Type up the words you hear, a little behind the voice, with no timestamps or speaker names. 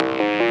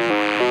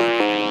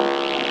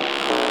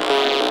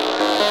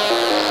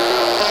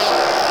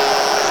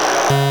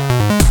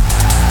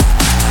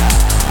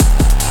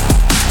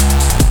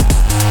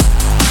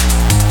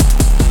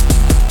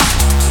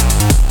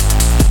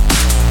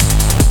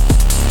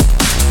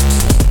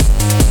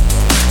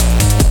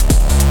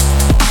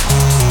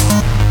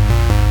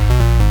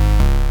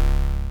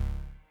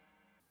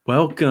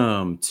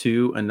Welcome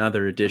to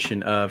another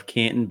edition of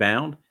Canton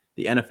Bound,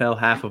 the NFL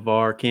half of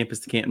our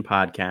Campus to Canton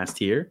podcast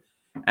here.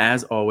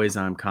 As always,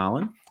 I'm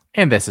Colin.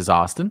 And this is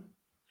Austin.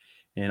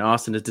 And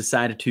Austin has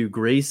decided to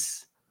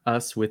grace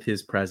us with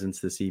his presence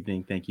this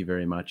evening. Thank you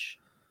very much.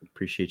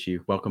 Appreciate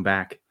you. Welcome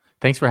back.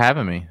 Thanks for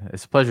having me.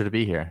 It's a pleasure to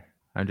be here.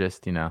 I'm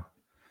just,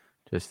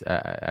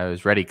 I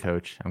was ready,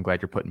 Coach. I'm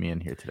glad you're putting me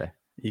in here today.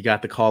 You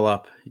got the call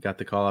up. I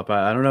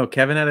don't know.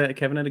 Kevin had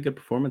a good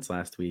performance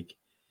last week.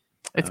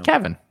 It's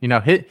Kevin.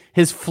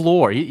 His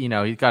floor.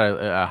 He's got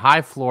a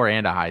high floor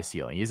and a high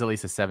ceiling. He's at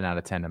least a 7 out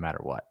of 10, no matter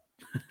what.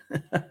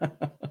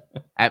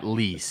 At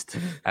least.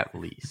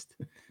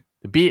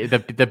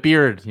 The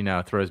beard,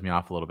 throws me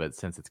off a little bit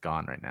since it's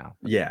gone right now.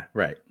 Yeah,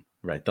 right.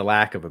 The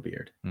lack of a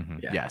beard. Mm-hmm.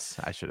 Yeah. Yes,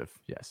 I should have.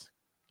 Yes.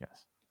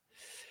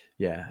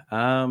 Yeah.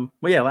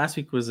 Last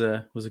week was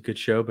a good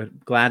show,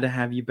 but glad to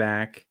have you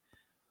back.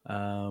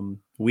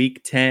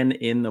 Week 10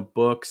 in the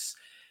books.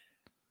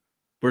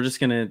 We're just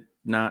gonna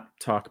not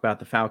talk about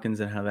the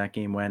Falcons and how that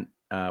game went.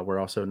 We're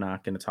also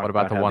not going to talk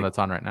about the one that's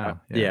on right now.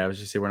 I was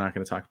just saying we're not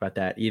going to talk about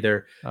that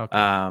either.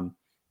 Okay.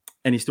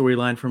 Any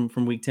storyline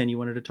from week 10 you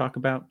wanted to talk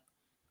about?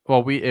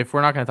 Well, if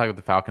we're not going to talk about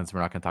the Falcons,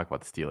 we're not going to talk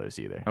about the Steelers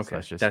either.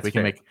 Okay, so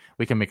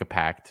we can make a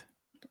pact,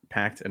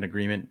 an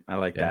agreement. I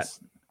like that.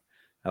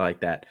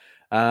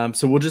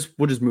 So we'll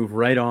just move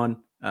right on.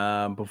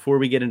 Before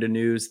we get into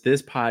news,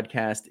 this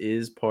podcast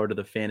is part of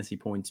the Fantasy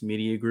Points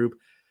Media Group,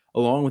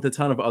 along with a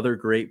ton of other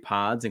great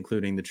pods,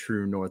 including the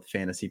True North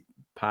Fantasy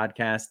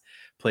Podcast,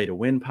 Play to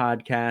Win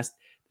Podcast,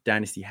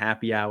 Dynasty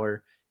Happy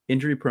Hour,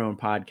 Injury Prone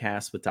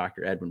Podcast with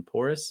Dr. Edwin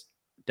Porras,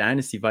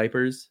 Dynasty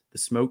Vipers, The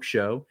Smoke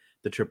Show,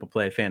 the Triple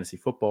Play Fantasy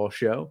Football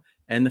Show,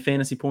 and the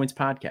Fantasy Points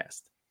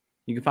Podcast.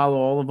 You can follow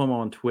all of them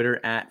on Twitter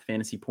at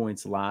Fantasy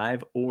Points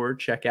Live, or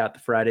check out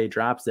the Friday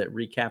drops that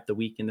recap the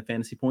week in the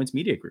Fantasy Points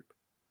Media Group.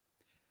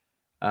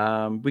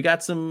 We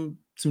got some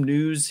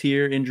news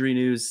here, injury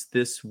news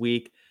this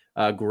week.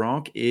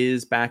 Gronk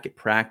is back at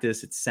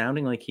practice. It's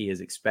sounding like he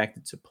is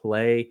expected to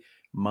play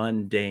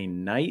Monday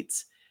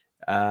night.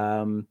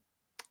 Are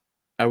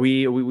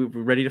we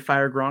ready to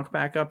fire Gronk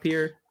back up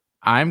here?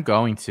 I'm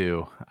going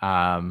to.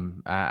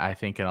 I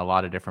think in a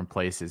lot of different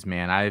places,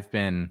 man. I've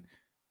been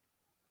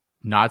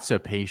not so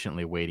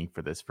patiently waiting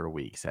for this for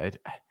weeks.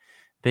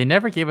 They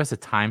never gave us a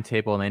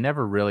timetable, and they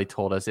never really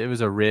told us it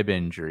was a rib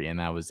injury, and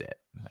that was it.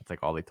 That's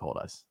like all they told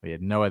us. We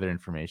had no other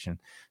information.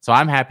 So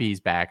I'm happy he's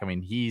back. I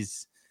mean,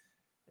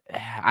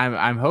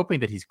 I'm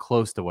hoping that he's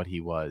close to what he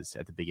was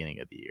at the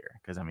beginning of the year,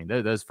 because I mean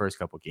those first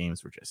couple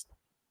games were just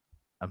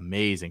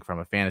amazing from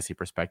a fantasy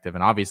perspective,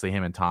 and obviously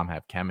him and Tom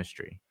have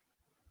chemistry,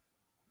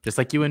 just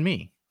like you and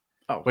me.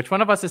 Oh, which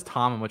one of us is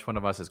Tom and which one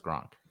of us is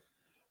Gronk?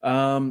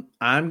 I'm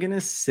gonna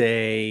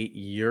say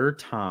you're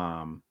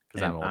Tom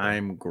and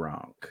I'm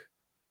Gronk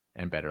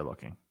and better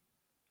looking.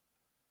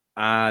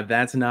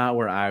 That's not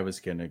where I was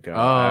gonna go.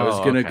 I was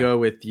gonna go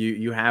with you.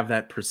 You have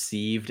that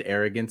perceived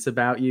arrogance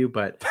about you,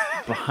 but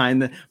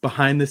behind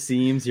the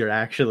seams, you're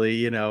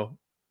actually,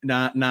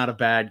 not a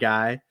bad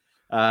guy.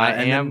 I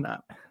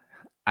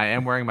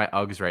am wearing my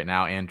Uggs right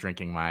now and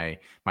drinking my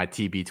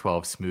TB12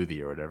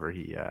 smoothie or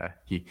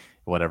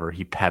whatever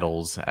he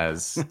peddles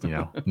as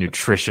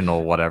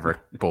nutritional whatever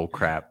bull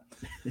crap.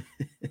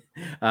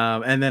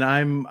 And then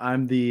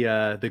I'm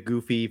the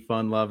goofy,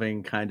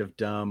 fun-loving, kind of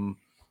dumb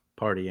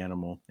party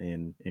animal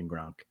in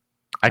Gronk.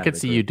 I could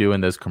see you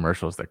doing those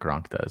commercials that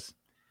Gronk does.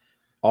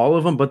 All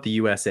of them but the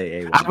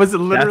USAA one. I was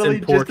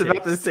literally just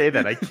about to say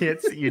that. I can't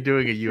see you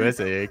doing a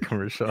USAA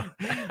commercial.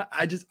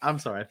 I'm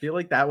sorry. I feel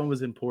like that one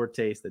was in poor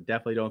taste. I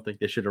definitely don't think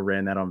they should have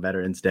ran that on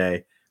Veterans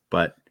Day,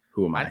 but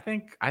who am I?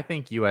 I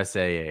think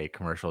USAA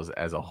commercials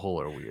as a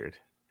whole are weird.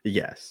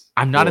 Yes.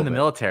 I'm not in the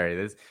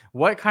military.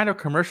 What kind of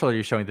commercial are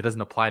you showing that doesn't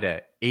apply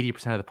to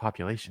 80% of the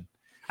population?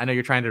 I know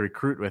you're trying to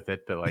recruit with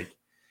it, but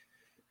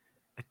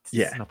it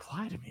doesn't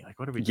apply to me. Like,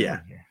 what are we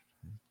doing here?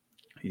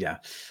 Yeah.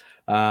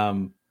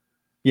 I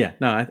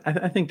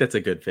think that's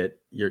a good fit.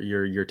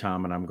 You're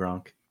Tom and I'm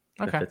Gronk.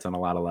 Okay. That fits on a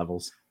lot of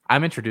levels.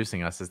 I'm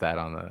introducing us as that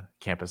on the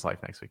Campus Life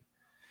next week.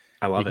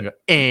 I love it.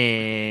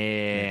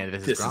 And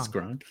this is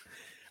Gronk.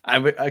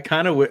 I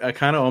kind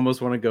of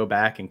almost want to go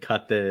back and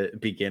cut the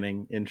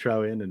beginning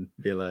intro in and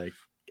be like,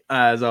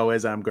 as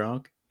always, I'm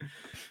Gronk.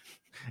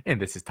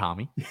 And this is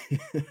Tommy.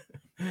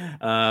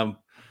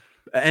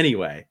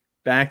 Anyway,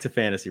 back to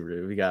fantasy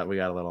room. We got a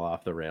little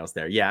off the rails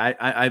there. Yeah,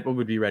 I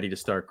would be ready to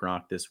start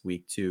Gronk this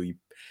week too.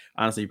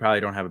 Honestly, you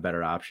probably don't have a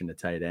better option at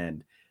tight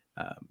end.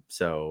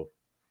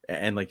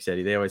 And like you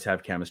said, they always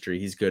have chemistry.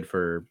 He's good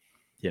for,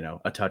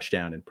 a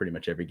touchdown in pretty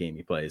much every game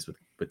he plays with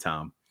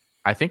Tom.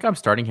 I think I'm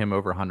starting him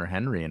over Hunter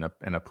Henry in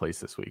a place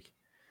this week.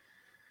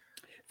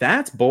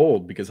 That's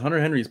bold because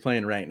Hunter Henry's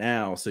playing right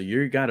now. So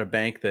you got to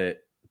bank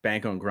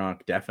on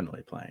Gronk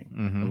definitely playing,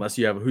 unless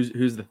you have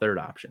who's the third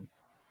option.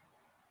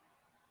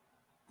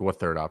 What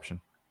third option?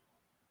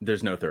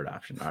 There's no third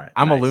option. All right.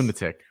 I'm a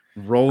lunatic.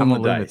 Rolling the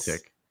dice.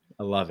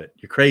 I love it.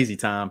 You're crazy,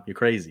 Tom. You're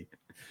crazy.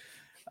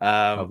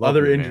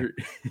 Other injury.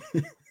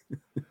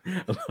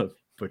 I love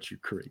but you're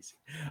crazy.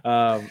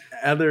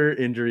 Other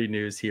injury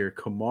news here.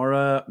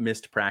 Kamara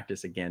missed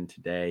practice again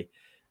today.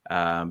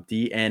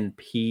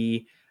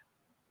 DNP,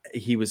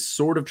 he was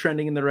sort of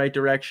trending in the right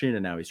direction,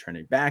 and now he's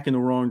trending back in the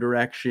wrong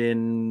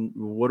direction.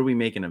 What are we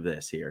making of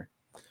this here?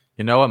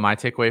 You know what my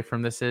takeaway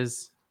from this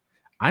is?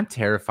 I'm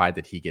terrified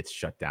that he gets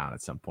shut down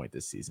at some point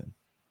this season.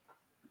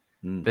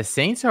 The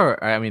Saints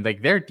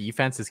their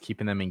defense is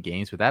keeping them in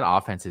games, but that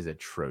offense is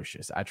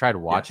atrocious. I tried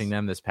watching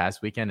them this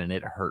past weekend, and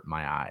it hurt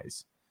my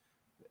eyes.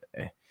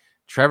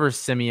 Trevor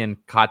Siemian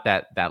caught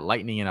that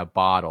lightning in a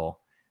bottle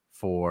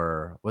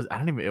was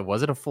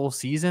it a full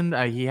season?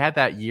 He had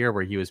that year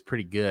where he was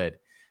pretty good,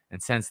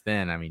 and since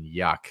then,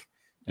 yuck.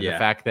 And the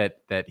fact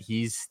that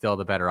he's still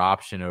the better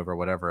option over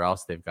whatever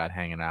else they've got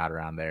hanging out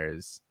around there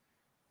is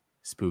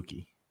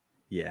spooky.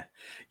 Yeah,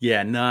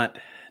 not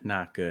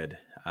good.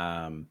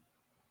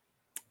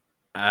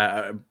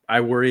 I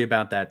worry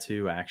about that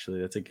too, actually.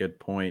 That's a good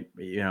point.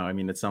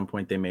 At some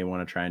point they may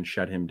want to try and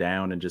shut him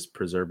down and just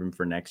preserve him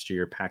for next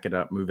year, pack it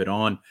up, move it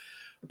on.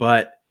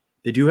 But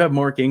they do have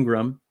Mark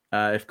Ingram.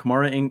 If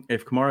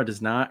Kamara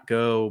does not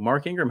go,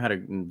 Mark Ingram had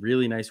a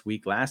really nice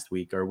week last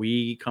week. Are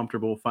we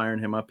comfortable firing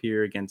him up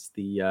here against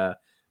I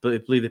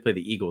believe they play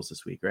the Eagles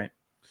this week, right?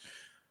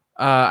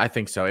 I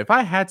think so. If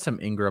I had some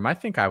Ingram, I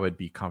think I would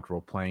be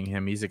comfortable playing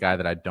him. He's a guy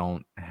that I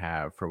don't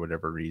have for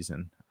whatever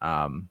reason.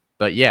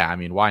 But yeah,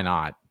 why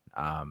not?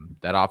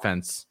 That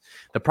offense,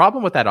 the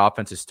problem with that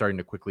offense is starting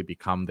to quickly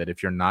become that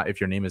if your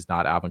name is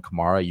not Alvin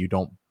Kamara, you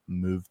don't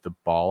move the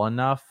ball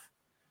enough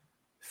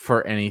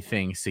for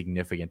anything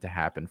significant to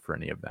happen for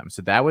any of them.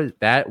 So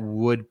that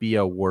would be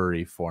a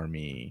worry for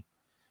me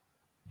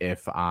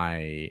if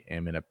I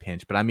am in a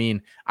pinch. But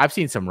I've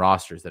seen some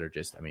rosters that are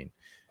just,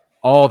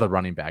 all the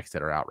running backs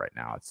that are out right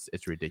now,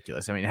 it's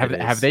ridiculous.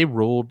 Have they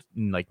ruled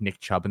like Nick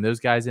Chubb and those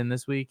guys in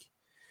this week?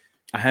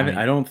 I haven't.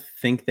 I don't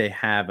think they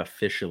have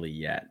officially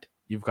yet.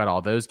 You've got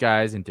all those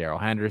guys and Darrell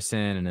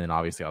Henderson, and then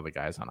obviously all the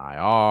guys on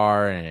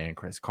IR, and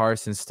Chris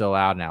Carson's still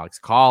out, and Alex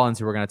Collins,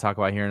 who we're going to talk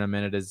about here in a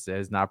minute,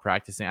 is not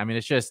practicing.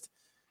 It's just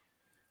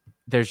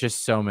there's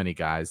just so many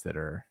guys that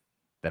are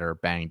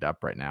banged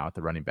up right now at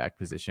the running back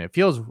position. It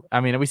feels.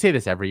 We say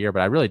this every year,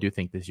 but I really do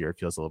think this year it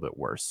feels a little bit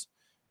worse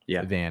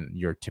than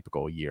your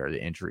typical year.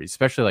 The injuries,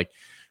 especially like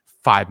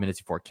 5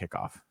 minutes before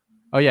kickoff.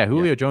 Oh, yeah.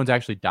 Julio Jones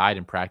actually died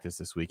in practice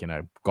this week in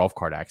a golf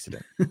cart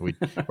accident. We're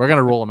going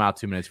to roll him out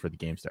 2 minutes before the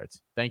game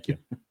starts. Thank you.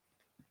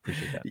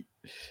 Appreciate that.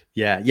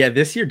 Yeah.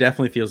 This year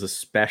definitely feels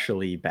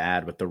especially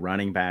bad with the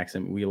running backs.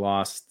 And we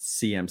lost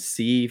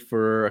CMC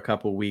for a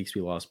couple of weeks.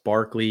 We lost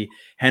Barkley.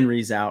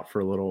 Henry's out for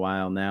a little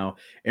while now.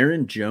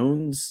 Aaron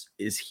Jones,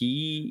 is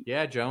he?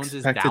 Yeah, Jones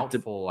is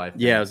doubtful, I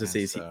think. Yeah, I was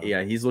going to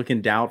say, he's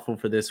looking doubtful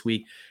for this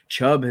week.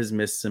 Chubb has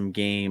missed some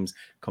games.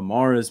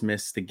 Kamara's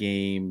missed the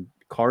game.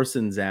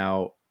 Carson's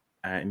out.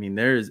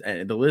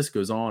 The list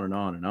goes on and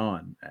on and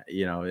on.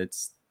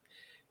 It's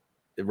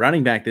the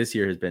running back this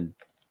year has been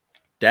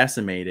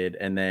decimated,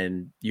 and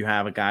then you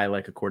have a guy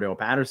like a Cordell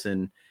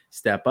Patterson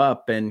step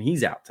up, and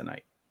he's out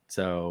tonight.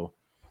 So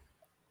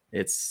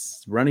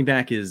it's running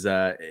back is.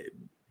 I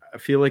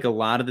feel like a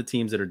lot of the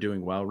teams that are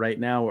doing well right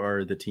now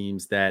are the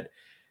teams that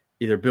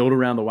either build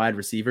around the wide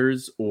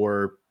receivers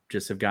or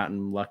just have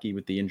gotten lucky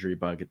with the injury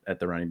bug at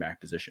the running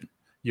back position.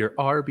 Your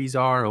Arby's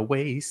are a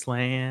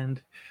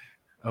wasteland.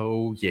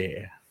 Oh,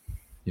 yeah.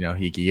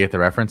 You get the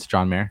reference,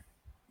 John Mayer?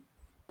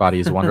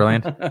 Body is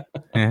Wonderland?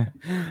 Yeah.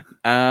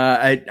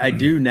 I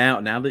do now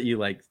that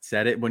you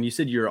said it. When you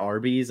said your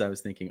Arby's, I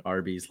was thinking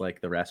Arby's like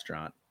the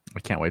restaurant.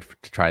 I can't wait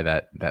to try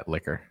that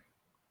liquor.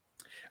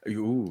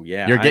 Ooh,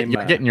 yeah. You're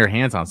getting your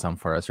hands on some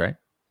for us, right?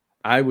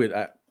 I would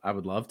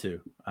love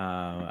to.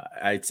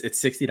 It's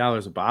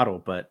 $60 a bottle,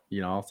 but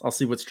I'll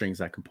see what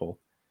strings I can pull.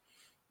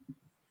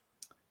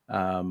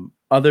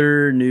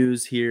 Other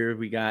news here,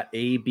 we got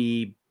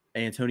AB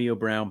Antonio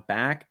Brown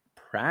back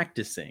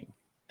practicing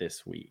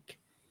this week.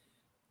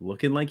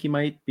 Looking like he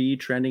might be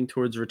trending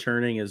towards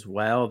returning as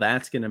well.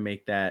 That's going to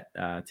make that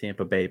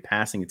Tampa Bay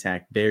passing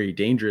attack very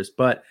dangerous.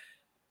 But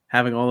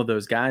having all of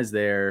those guys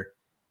there,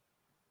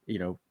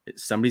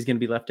 somebody's going to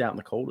be left out in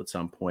the cold at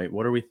some point.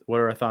 What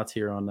are our thoughts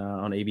here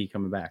on AB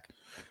coming back?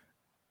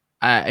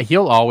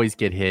 He'll always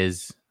get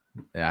his.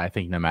 I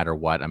think no matter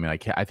what.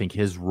 I think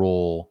his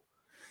role.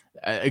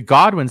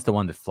 Godwin's the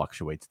one that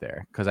fluctuates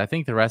there, because I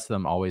think the rest of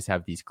them always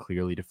have these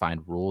clearly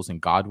defined rules,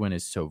 and Godwin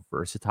is so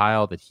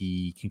versatile that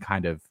he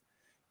can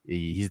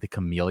he's the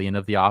chameleon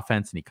of the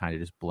offense, and he kind of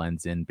just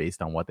blends in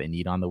based on what they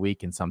need on the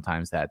week. And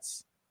sometimes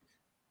that's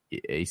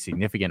a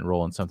significant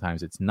role, and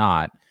sometimes it's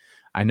not.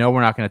 I know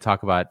we're not going to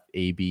talk about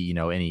AB,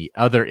 any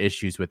other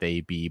issues with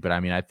AB, but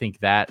I think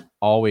that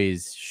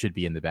always should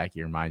be in the back of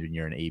your mind when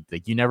you're an AB.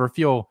 Like, you never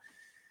feel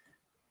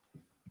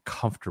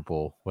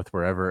comfortable with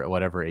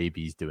whatever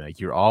AB's doing.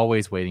 You're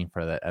always waiting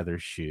for that other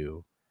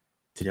shoe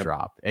to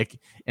drop.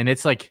 And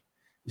it's like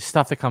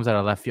stuff that comes out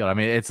of left field.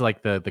 It's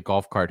like the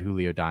golf cart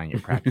Julio dying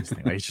at practice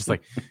thing. It's just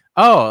like,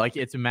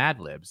 it's Mad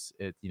Libs.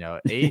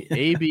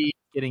 AB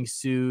getting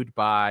sued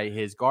by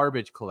his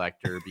garbage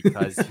collector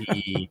because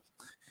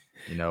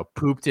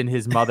pooped in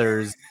his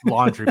mother's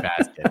laundry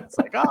basket. It's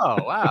like,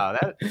 oh wow,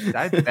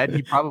 I bet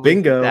he probably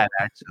Bingo. did that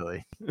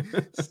actually.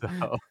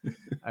 So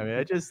I mean,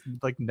 I just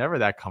never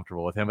that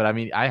comfortable with him. But I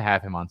mean, I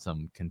have him on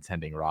some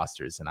contending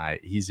rosters, and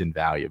he's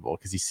invaluable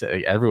because he's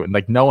everyone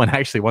no one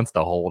actually wants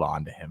to hold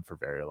on to him for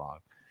very long.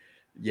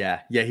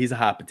 Yeah, he's a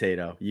hot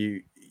potato.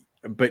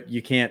 But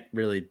you can't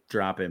really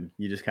drop him.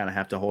 You just kind of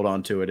have to hold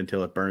on to it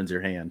until it burns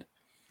your hand.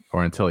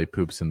 Or until he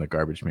poops in the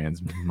garbage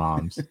man's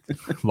mom's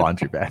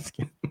laundry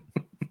basket.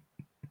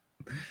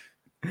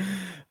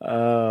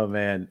 Oh,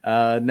 man.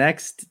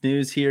 Next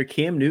news here.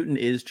 Cam Newton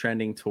is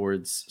trending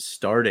towards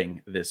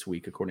starting this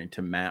week, according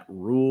to Matt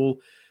Rule.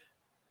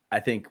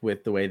 I think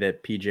with the way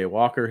that PJ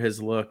Walker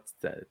has looked,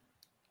 that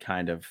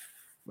kind of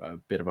a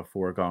bit of a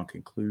foregone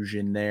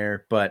conclusion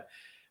there. But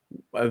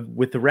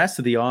with the rest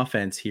of the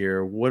offense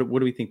here, what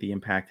do we think the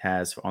impact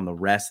has on the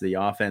rest of the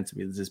offense? I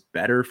mean, is this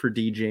better for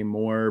DJ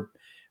Moore,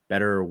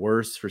 better or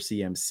worse for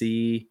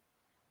CMC?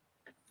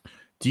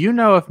 Do you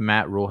know if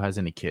Matt Rule has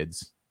any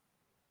kids?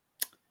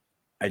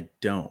 I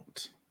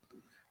don't.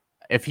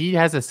 If he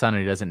has a son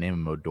and he doesn't name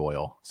him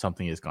O'Doyle,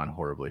 something has gone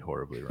horribly,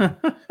 horribly wrong.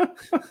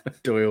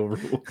 Doyle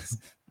rules.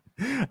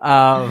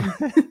 I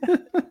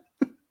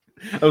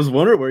was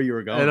wondering where you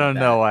were going. I don't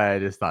know why I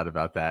just thought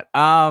about that.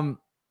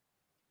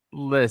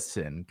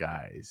 Listen,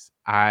 guys,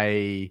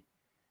 I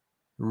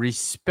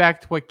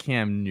respect what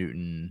Cam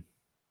Newton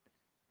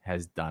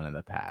has done in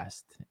the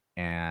past.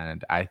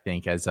 And I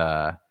think as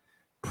a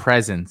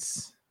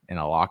presence in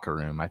a locker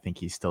room, I think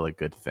he's still a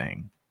good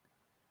thing.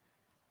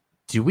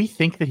 Do we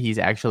think that he's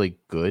actually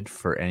good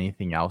for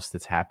anything else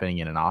that's happening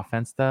in an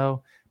offense,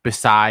 though,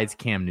 besides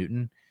Cam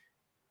Newton?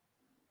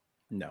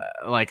 No.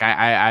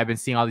 I've been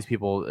seeing all these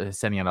people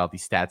sending out all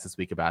these stats this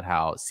week about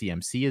how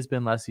CMC has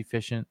been less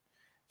efficient,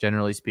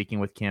 generally speaking,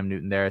 with Cam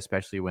Newton there,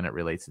 especially when it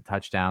relates to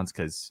touchdowns,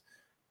 because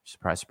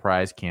surprise,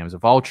 surprise, Cam's a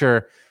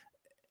vulture.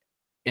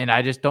 And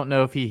I just don't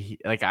know if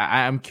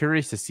I'm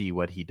curious to see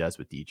what he does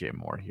with DJ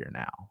Moore here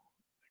now.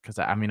 Because,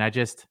 I mean,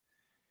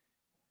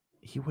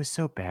 he was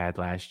so bad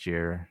last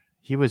year.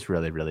 He was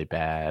really, really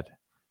bad.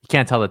 You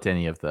can't tell it to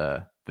any of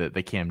the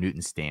Cam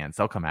Newton stands.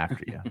 They'll come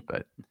after you,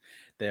 but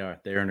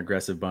they're an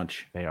aggressive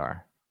bunch. They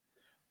are.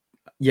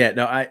 Yeah,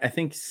 no, I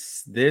think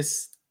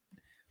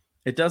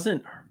it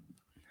doesn't.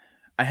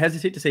 I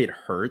hesitate to say it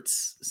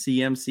hurts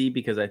CMC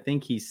because I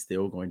think he's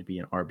still going to be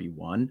an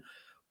RB1,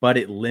 but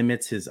it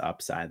limits his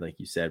upside, like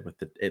you said,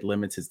 it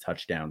limits his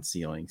touchdown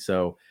ceiling.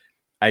 So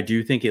I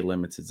do think it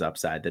limits his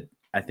upside. That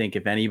I think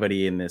if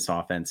anybody in this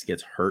offense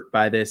gets hurt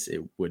by this,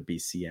 it would be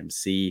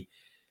CMC.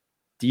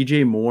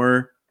 DJ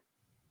Moore,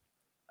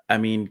 I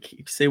mean,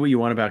 say what you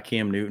want about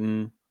Cam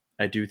Newton.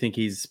 I do think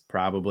he's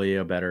probably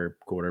a better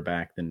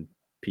quarterback than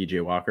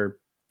PJ Walker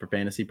for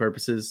fantasy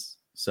purposes.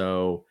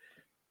 So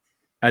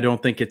I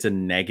don't think it's a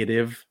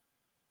negative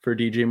for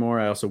DJ Moore.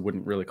 I also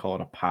wouldn't really call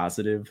it a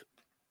positive.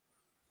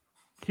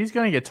 He's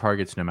going to get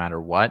targets no matter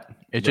what.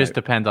 It just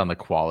depends on the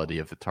quality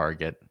of the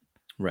target.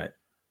 Right.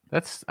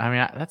 Let's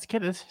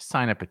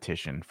sign a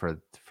petition for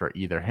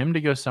either him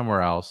to go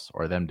somewhere else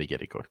or them to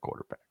get a good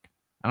quarterback.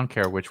 I don't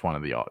care which one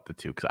of the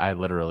two, because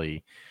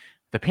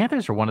the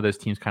Panthers are one of those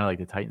teams kind of like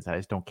the Titans that I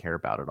just don't care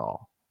about at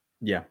all.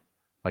 Yeah.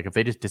 Like if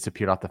they just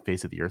disappeared off the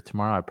face of the earth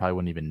tomorrow, I probably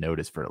wouldn't even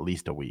notice for at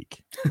least a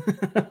week.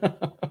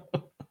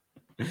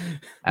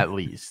 At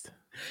least.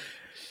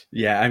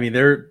 Yeah, I mean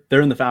they're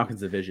in the Falcons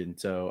division,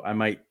 so I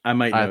might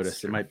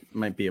notice. True. It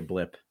might be a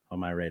blip on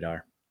my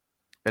radar.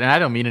 And I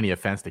don't mean any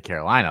offense to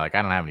Carolina. Like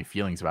I don't have any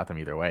feelings about them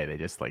either way. They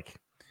just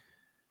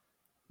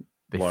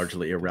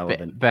largely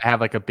irrelevant. They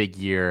have like a big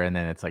year, and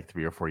then it's like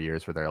 3 or 4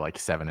 years where they're like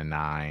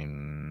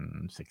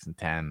 7-9,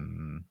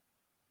 6-10.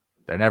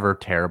 They're never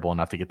terrible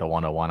enough to get the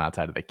 101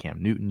 outside of the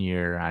Cam Newton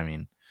year. I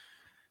mean,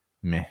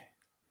 meh.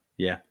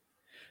 Yeah,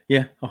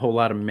 a whole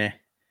lot of meh.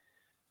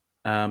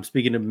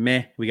 Speaking of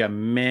meh, we got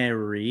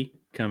Murray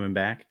coming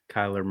back.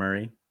 Kyler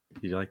Murray.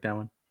 Did you like that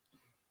one?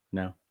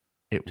 No.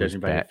 It was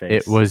bad.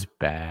 It was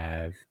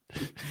bad.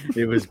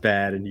 It was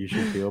bad, and you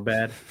should feel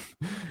bad.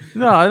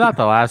 No, not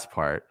the last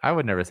part. I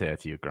would never say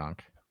that to you, Gronk.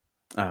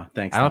 Oh,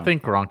 thanks. I don't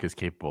think Gronk is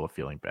capable of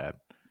feeling bad.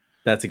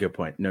 That's a good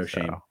point. No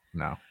shame.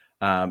 No.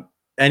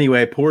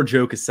 Anyway, poor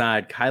joke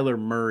aside, Kyler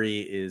Murray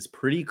is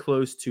pretty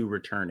close to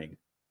returning,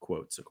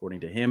 quotes,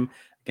 according to him,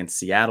 against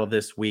Seattle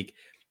this week.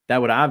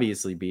 That would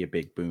obviously be a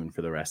big boon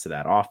for the rest of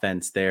that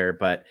offense there,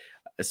 but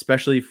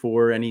especially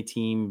for any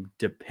team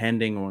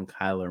depending on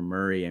Kyler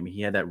Murray. I mean,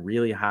 he had that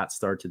really hot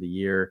start to the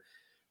year,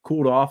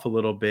 cooled off a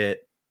little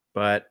bit,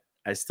 but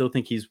I still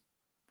think he's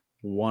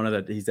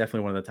definitely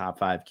one of the top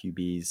 5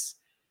 QBs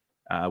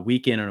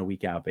week in on a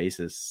week out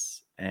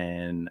basis.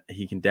 And I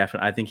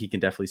think he can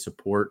definitely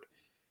support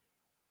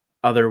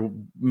other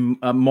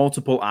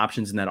multiple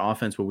options in that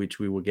offense, which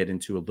we will get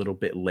into a little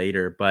bit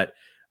later. But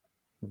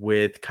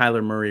with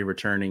Kyler Murray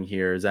returning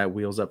here, is that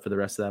wheels up for the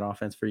rest of that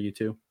offense for you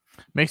too?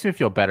 Makes me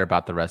feel better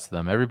about the rest of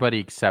them. Everybody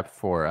except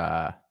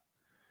for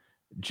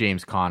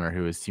James Conner,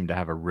 who has seemed to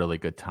have a really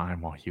good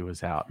time while he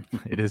was out.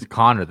 It is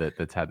Conner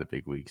that's had the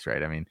big weeks,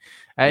 right? I mean,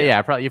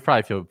 you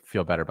probably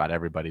feel better about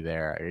everybody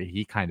there.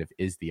 He kind of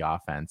is the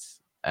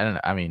offense. I don't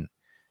know. I mean,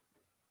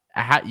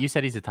 you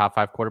said he's a top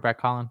 5 quarterback,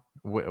 Colin.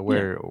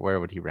 Where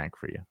would he rank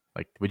for you?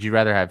 Like, would you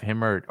rather have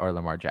him or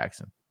Lamar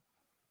Jackson?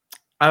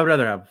 I would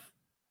rather have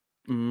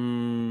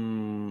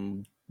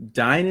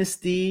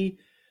dynasty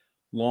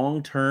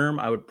long term.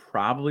 I would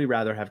probably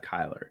rather have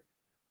Kyler,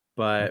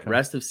 but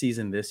rest of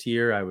season this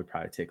year, I would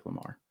probably take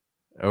Lamar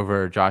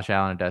over Josh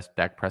Allen and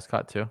Dak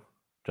Prescott too.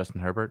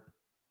 Justin Herbert.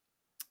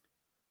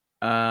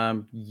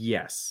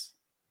 Yes.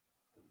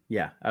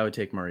 Yeah, I would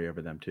take Murray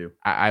over them too.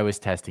 I was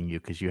testing you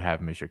because you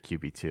have him as your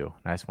QB too.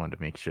 I just wanted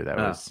to make sure that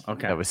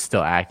was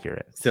still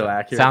accurate.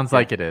 Accurate. Sounds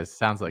like it is.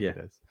 Sounds like it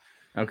is.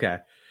 Okay.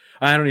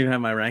 I don't even have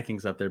my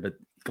rankings up there, but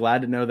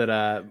glad to know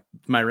that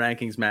my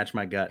rankings match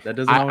my gut. That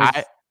doesn't always.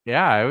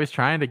 I was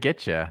trying to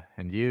get you,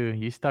 and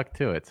you stuck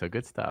to it. So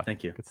good stuff.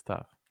 Thank you. Good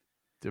stuff.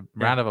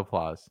 Round of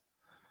applause.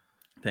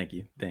 Thank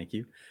you.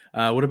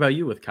 What about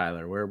you with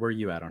Kyler? Where were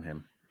you at on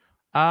him?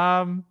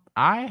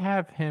 I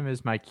have him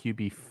as my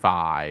QB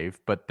 5,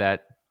 but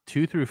that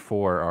 2 through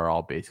 4 are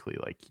all basically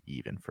like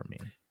even for me.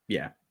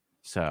 Yeah.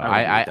 So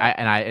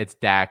it's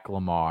Dak,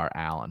 Lamar,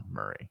 Allen,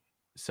 Murray.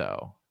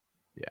 So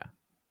yeah.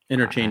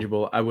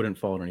 Interchangeable. I wouldn't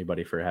fault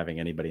anybody for having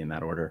anybody in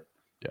that order.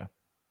 Yeah.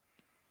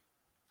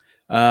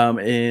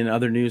 In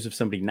other news of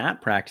somebody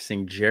not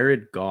practicing,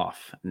 Jared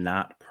Goff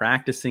not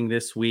practicing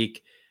this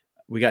week.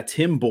 We got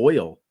Tim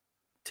Boyle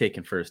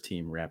taking first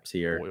team reps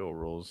here. Boyle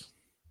rules.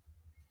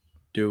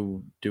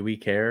 Do we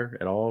care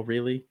at all,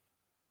 really?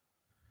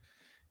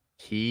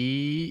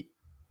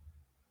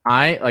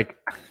 I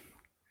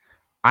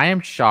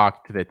am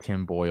shocked that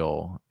Tim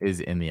Boyle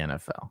is in the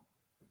NFL.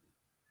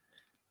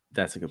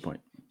 That's a good point.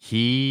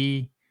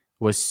 He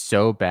was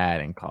so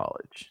bad in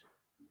college.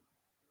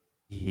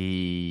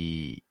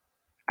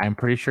 I'm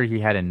pretty sure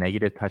he had a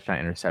negative touchdown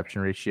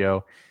interception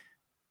ratio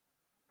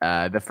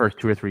the first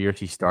 2 or 3 years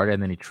he started,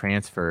 and then he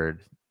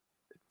transferred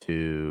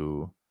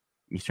to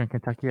Eastern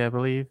Kentucky, I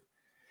believe.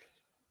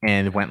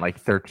 And went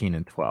like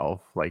 13-12.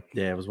 Like,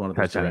 it was one of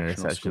those touchdown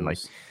interception. Like,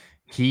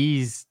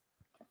 he's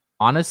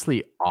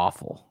honestly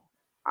awful.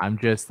 I'm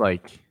just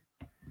like,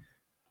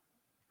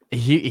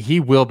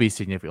 he will be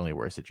significantly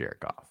worse at Jared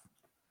Goff.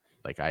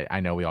 Like, I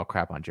know we all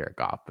crap on Jared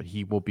Goff, but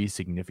he will be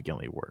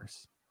significantly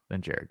worse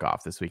than Jared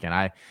Goff this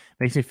weekend.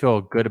 Makes me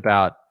feel good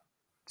about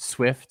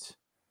Swift,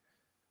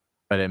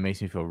 but it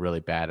makes me feel really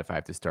bad if I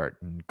have to start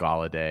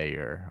Golladay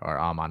or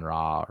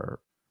Amon-Ra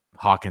or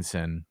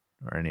Hawkinson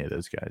or any of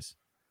those guys.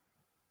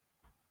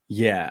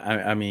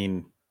 Yeah, I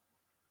mean,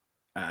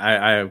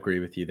 I agree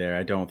with you there.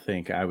 I don't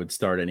think I would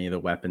start any of the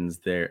weapons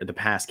there, the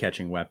pass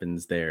catching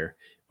weapons there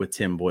with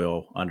Tim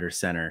Boyle under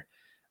center.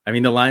 I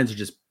mean, the Lions are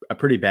just a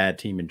pretty bad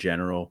team in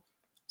general,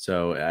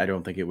 so I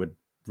don't think it would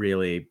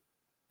really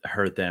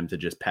hurt them to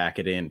just pack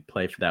it in,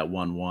 play for that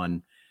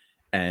 1-1,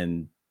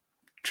 and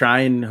try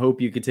and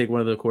hope you could take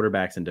one of the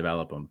quarterbacks and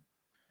develop them.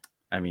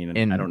 I mean,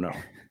 I don't know.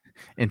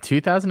 In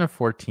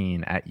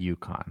 2014 at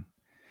UConn,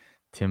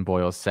 Tim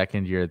Boyle's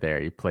second year there,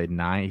 he started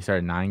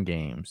 9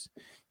 games.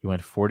 He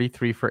went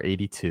 43 for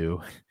 82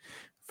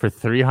 for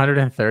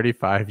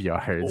 335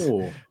 yards,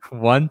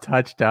 1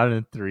 touchdown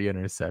and 3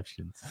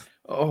 interceptions.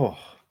 Oh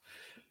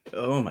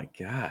my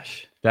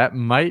gosh.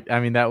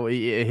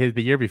 The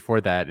year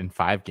before that in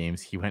 5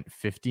 games, he went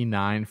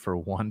 59 for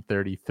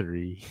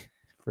 133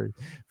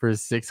 for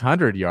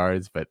 600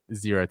 yards, but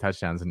 0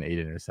 touchdowns and 8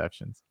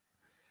 interceptions.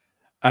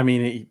 I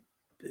mean,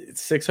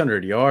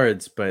 600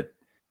 yards, but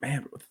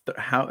man,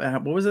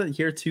 what was it?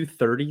 Year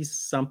 230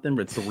 something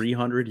with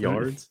 300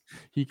 yards.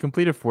 He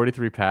completed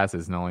 43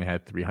 passes and only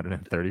had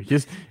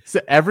 330. So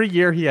every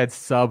year he had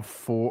sub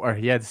 4 or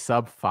he had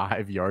sub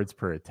 5 yards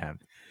per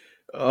attempt.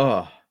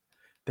 Oh,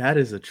 that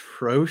is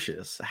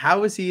atrocious.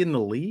 How is he in the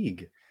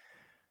league?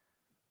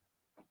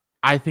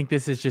 I think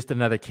this is just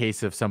another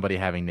case of somebody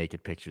having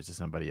naked pictures of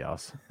somebody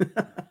else.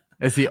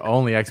 It's the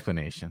only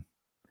explanation.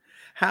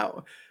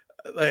 How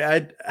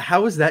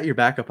is that your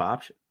backup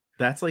option?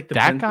 That's like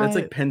that's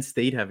like Penn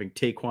State having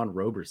Taquan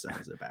Roberson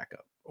as a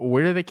backup.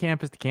 Where did the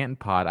campus, the Canton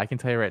Pod? I can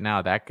tell you right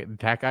now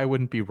that guy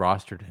wouldn't be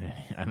rostered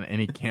on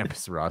any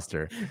campus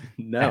roster.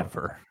 No,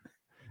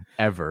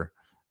 ever.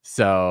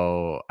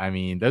 So I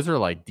mean, those are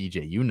like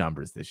DJU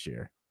numbers this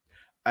year.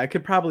 I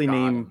could probably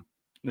name.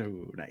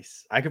 Oh,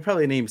 nice. I could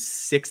probably name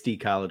 60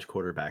 college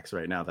quarterbacks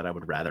right now that I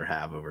would rather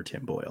have over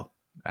Tim Boyle.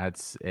 I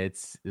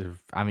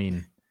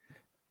mean,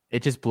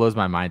 it just blows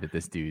my mind that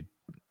this dude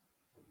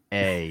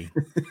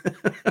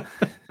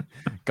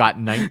got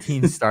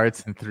 19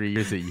 starts in 3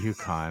 years at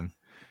UConn,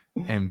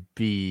 and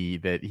B,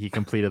 that he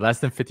completed less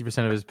than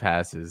 50% of his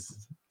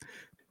passes.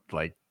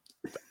 Like,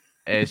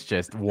 it's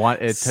just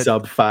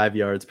sub 5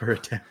 yards per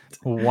attempt.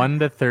 1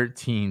 to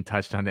 13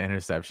 touchdown to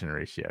interception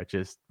ratio.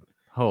 Just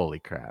holy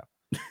crap.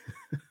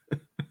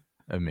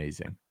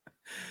 Amazing.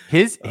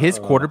 His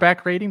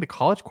quarterback rating, the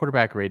college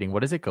quarterback rating, what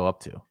does it go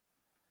up to?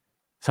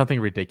 Something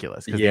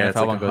ridiculous. Yeah, it's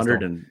like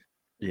 100 and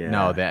Yeah.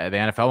 No, the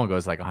NFL one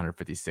goes like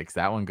 156.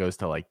 That one goes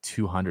to like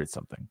 200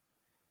 something.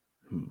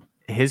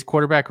 His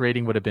quarterback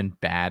rating would have been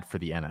bad for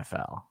the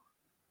NFL.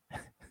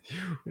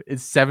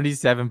 It's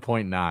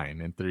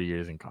 77.9 in 3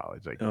 years in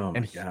college. Like, oh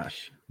my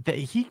gosh.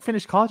 He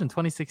finished college in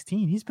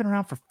 2016. He's been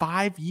around for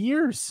 5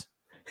 years.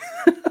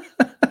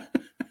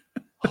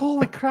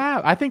 Holy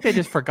crap. I think they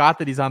just forgot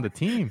that he's on the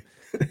team.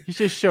 He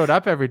just showed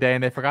up every day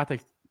and they forgot to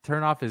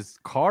turn off his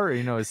card,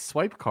 his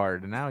swipe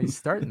card. And now he's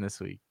starting this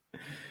week.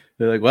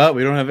 They're like, well,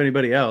 we don't have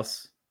anybody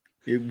else.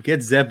 You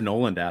get Zeb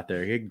Noland out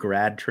there. Get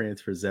grad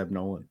transfer Zeb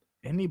Noland.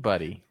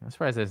 Anybody. I'm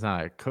surprised there's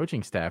not a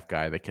coaching staff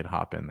guy that could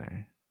hop in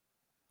there.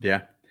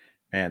 Yeah.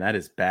 Man, that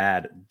is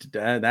bad.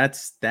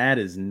 That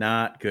is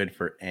not good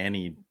for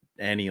any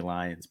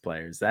Lions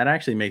players. That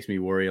actually makes me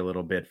worry a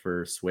little bit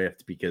for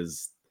Swift,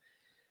 because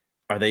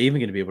are they even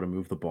going to be able to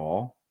move the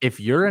ball? If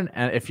you're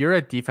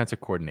a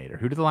defensive coordinator,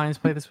 who do the Lions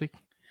play this week?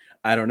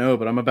 I don't know,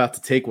 but I'm about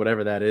to take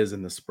whatever that is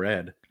in the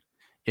spread.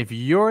 If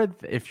you're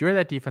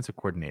that defensive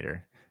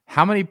coordinator,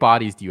 how many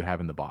bodies do you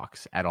have in the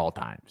box at all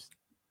times?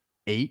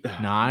 8,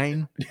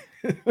 9?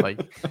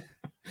 Like,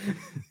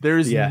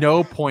 there's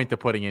no point to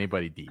putting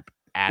anybody deep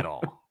at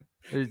all.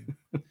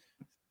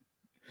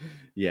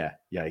 Yeah.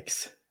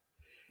 Yikes.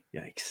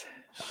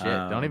 Shit.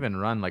 Don't even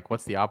run. Like,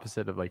 what's the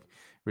opposite of like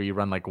where you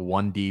run like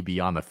 1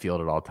 DB on the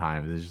field at all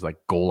times? It's just like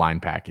goal line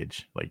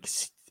package. Like,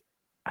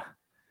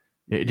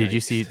 did you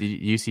see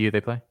who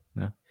they play?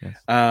 No. Yes.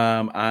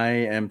 I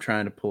am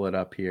trying to pull it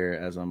up here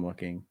as I'm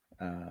looking.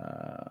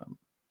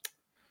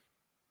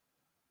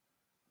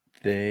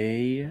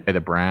 They play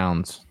the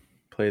Browns.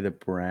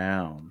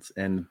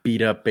 And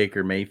beat up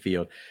Baker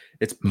Mayfield.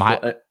 It's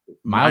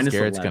Myles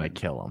Garrett's going to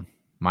kill him.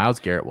 Myles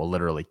Garrett will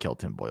literally kill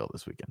Tim Boyle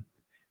this weekend.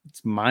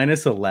 It's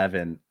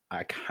 -11.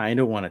 I kind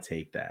of want to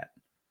take that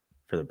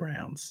for the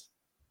Browns.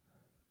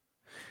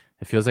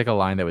 It feels like a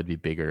line that would be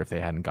bigger if they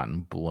hadn't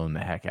gotten blown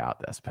the heck out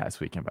this past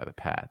weekend by the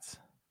Pats.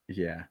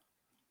 Yeah.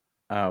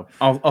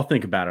 I'll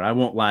think about it. I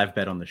won't live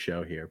bet on the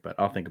show here, but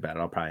I'll think about it.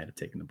 I'll probably end up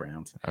taking the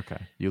Browns. Okay.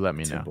 You let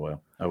me know.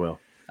 Boyle. I will.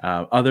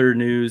 Other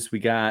news, we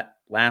got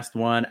last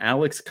one.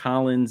 Alex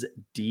Collins,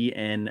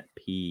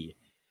 DNP,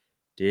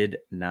 did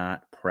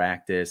not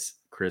practice.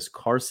 Chris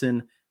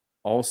Carson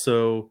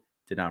also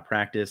did not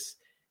practice.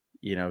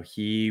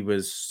 He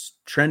was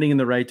trending in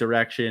the right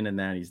direction, and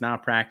then he's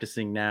not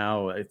practicing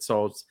now. It's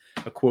all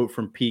a quote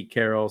from Pete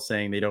Carroll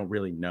saying they don't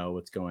really know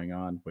what's going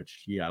on,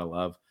 which you gotta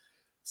love.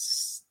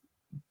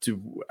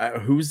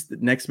 Who's the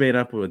next made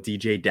up with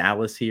DJ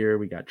Dallas here?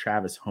 We got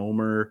Travis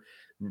Homer,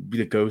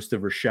 the ghost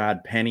of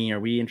Rashad Penny. Are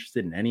we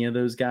interested in any of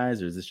those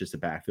guys, or is this just a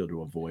backfield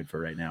to avoid for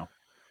right now?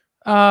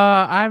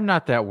 I'm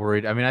not that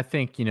worried. I mean, I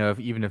think,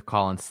 even if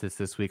Collins sits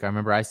this week, I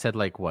remember I said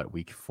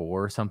week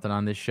 4 or something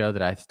on this show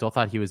that I still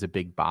thought he was a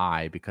big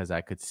buy because I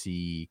could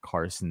see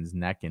Carson's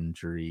neck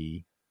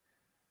injury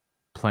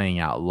playing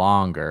out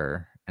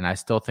longer. And I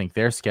still think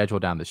their schedule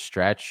down the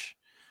stretch,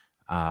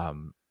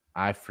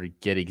 I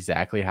forget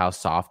exactly how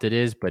soft it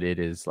is, but it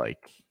is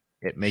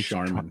it makes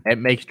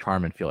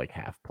Charman feel like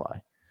half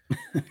play.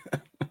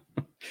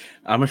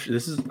 I'm a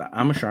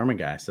Sharman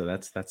guy, so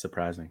that's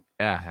surprising.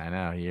 Yeah, I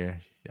know.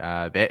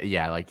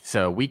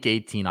 So week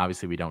 18,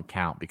 obviously we don't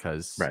count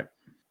because right.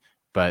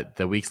 But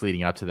the weeks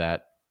leading up to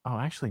that,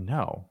 actually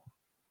no,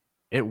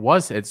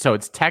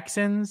 it's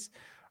Texans,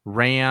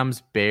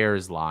 Rams,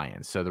 Bears,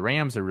 Lions. So the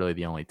Rams are really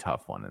the only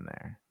tough one in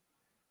there,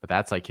 but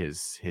that's like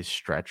his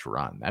stretch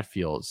run. That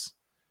feels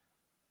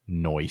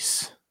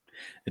nice.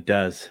 It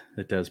does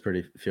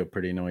feel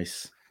pretty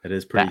nice. It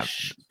is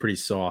pretty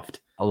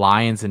soft. A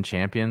Lions and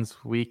Champions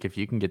week, if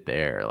you can get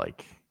there,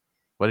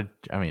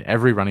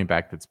 every running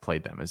back that's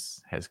played them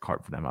has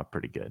carved them up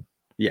pretty good.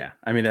 Yeah,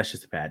 I mean, that's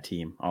just a bad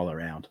team all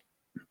around.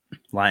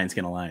 Lions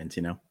gonna Lions,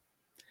 Yeah.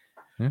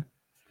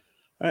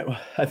 All right,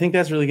 well, I think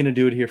that's really going to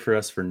do it here for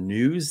us for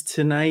news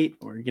tonight.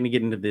 We're going to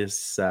get into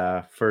this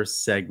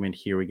first segment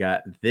here. We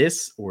got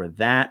this or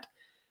that.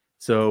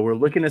 So we're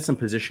looking at some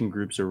position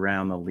groups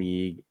around the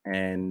league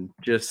and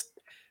just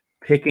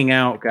picking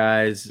out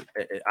guys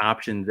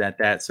options at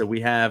that. So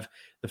we have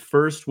the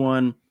first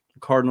one,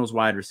 Cardinals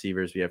wide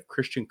receivers. We have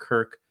Christian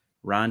Kirk,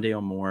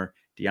 Rondale Moore,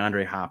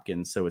 DeAndre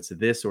Hopkins. So it's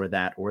this or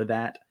that or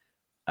that.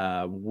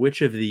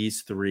 Which of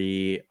these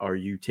three are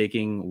you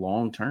taking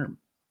long term?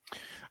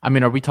 I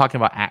mean, are we talking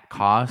about at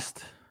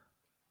cost?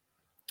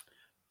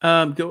 You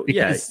can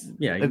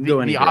go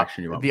any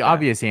direction you want. The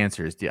obvious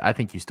answer is I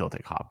think you still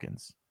take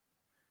Hopkins.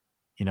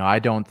 I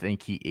don't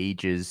think he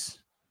ages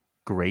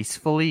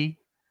gracefully,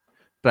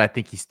 but I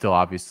think he's still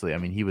obviously,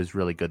 he was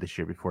really good this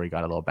year before he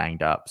got a little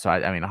banged up. So,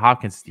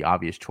 Hopkins is the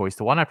obvious choice.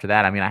 The one after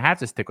that, I have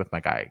to stick with my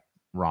guy,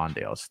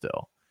 Rondale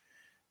still.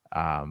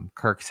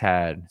 Kirk's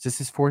is this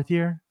his 4th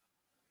year?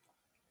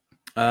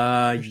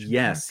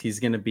 Yes, he's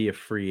going to be a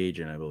free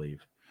agent, I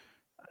believe.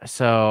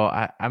 So,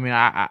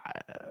 I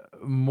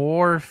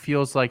Moore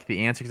feels like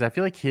the answer because I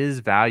feel like his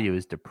value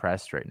is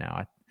depressed right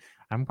now.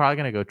 I'm probably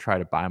going to go try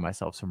to buy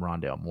myself some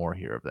Rondale Moore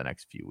here over the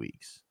next few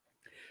weeks.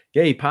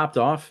 Yeah, he popped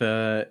off,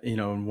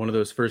 in one of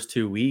those first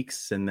 2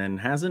 weeks and then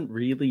hasn't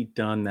really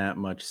done that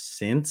much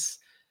since.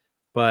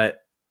 But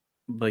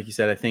like you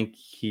said, I think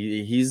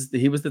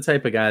he was the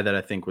type of guy that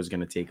I think was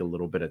going to take a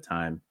little bit of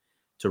time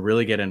to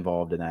really get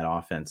involved in that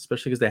offense,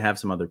 especially because they have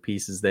some other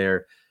pieces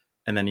there.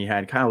 And then you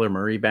had Kyler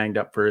Murray banged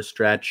up for a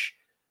stretch.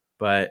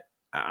 But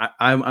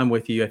I'm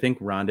with you. I think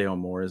Rondale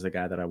Moore is the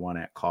guy that I want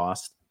at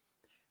cost.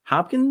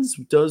 Hopkins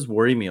does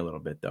worry me a little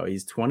bit, though.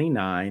 He's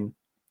 29.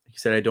 He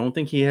said, I don't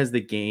think he has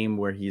the game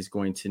where he's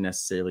going to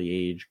necessarily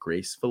age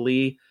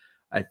gracefully.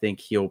 I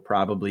think he'll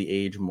probably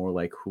age more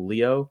like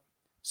Julio.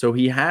 So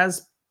he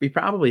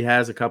probably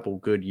has a couple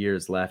good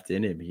years left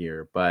in him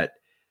here, but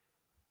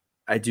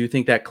I do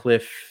think that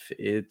cliff,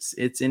 it's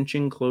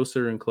inching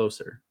closer and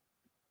closer.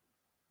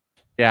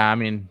 Yeah, I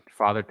mean,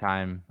 Father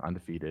Time,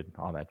 undefeated,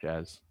 all that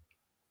jazz.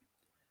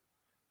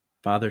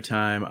 Father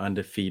Time,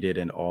 undefeated,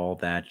 and all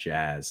that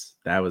jazz.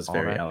 That was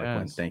very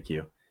eloquent. Jazz. Thank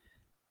you.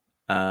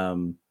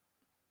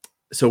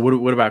 So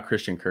what about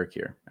Christian Kirk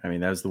here? I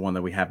mean, that was the one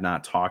that we have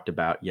not talked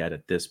about yet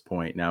at this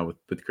point. Now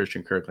with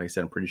Christian Kirk, like I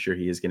said, I'm pretty sure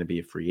he is going to be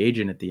a free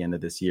agent at the end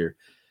of this year.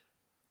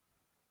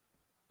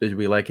 Did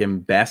we like him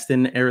best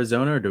in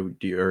Arizona, or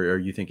are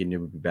you thinking it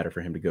would be better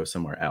for him to go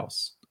somewhere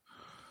else?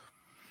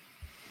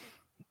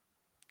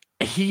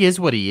 He is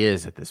what he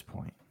is at this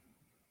point.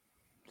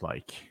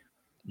 Like,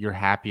 you're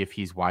happy if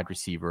he's wide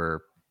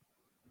receiver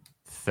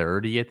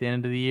 30 at the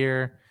end of the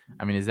year.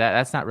 I mean,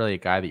 that's not really a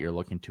guy that you're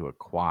looking to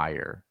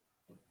acquire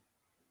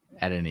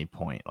at any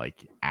point,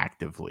 like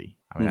actively.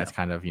 I mean, that's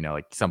kind of,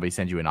 like somebody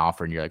sends you an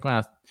offer and you're like,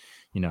 well,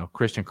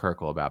 Christian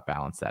Kirk will about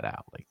balance that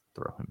out. Like,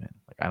 throw him in.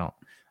 Like, I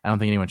don't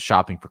think anyone's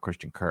shopping for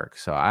Christian Kirk.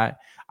 So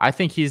I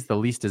think he's the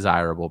least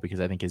desirable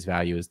because I think his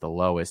value is the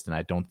lowest, and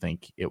I don't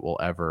think it will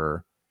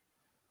ever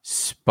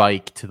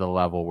spike to the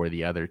level where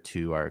the other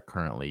two are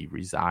currently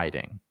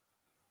residing.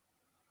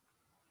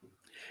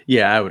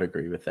 Yeah, I would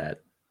agree with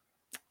that.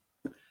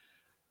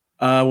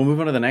 We'll move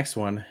on to the next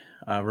one.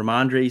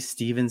 Ramondre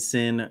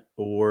Stevenson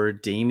or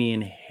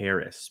Damian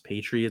Harris,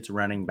 Patriots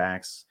running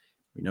backs.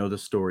 We know the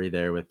story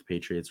there with the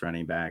Patriots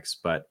running backs,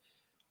 but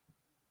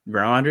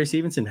Ramondre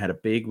Stevenson had a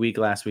big week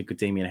last week with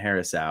Damian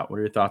Harris out. What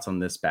are your thoughts on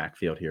this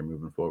backfield here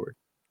moving forward?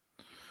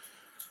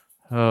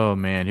 Oh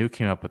man, who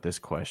came up with this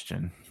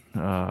question?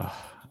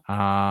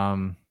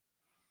 Definitely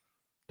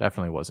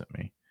wasn't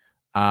me.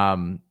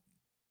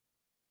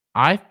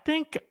 I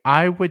think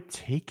I would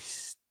take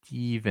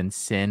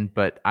Stevenson,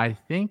 but I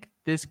think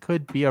this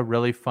could be a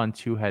really fun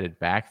two-headed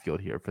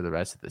backfield here for the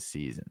rest of the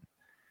season.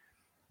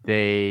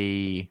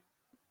 They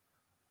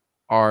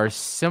are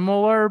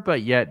similar,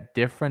 but yet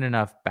different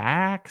enough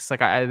backs. Like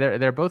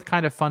they're both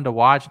kind of fun to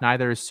watch.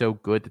 Neither is so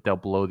good that they'll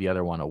blow the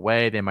other one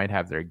away. They might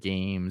have their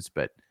games,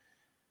 but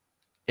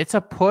it's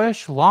a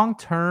push long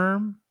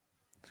term.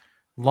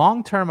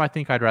 Long term, I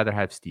think I'd rather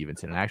have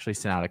Stevenson. I actually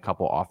sent out a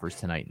couple offers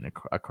tonight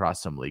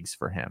across some leagues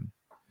for him,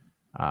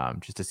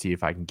 just to see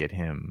if I can get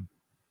him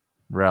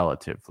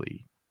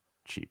relatively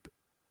cheap.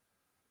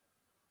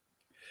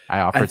 I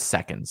offered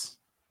seconds.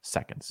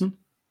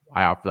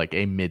 I offered like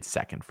a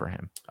mid-second for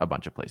him a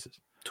bunch of places.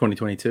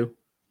 2022?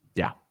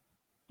 Yeah.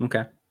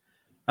 Okay.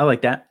 I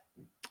like that.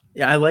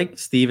 Yeah, I like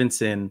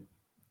Stevenson.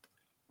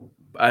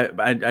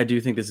 I do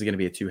think this is going to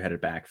be a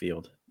two-headed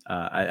backfield.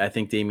 I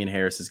think Damian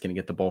Harris is going to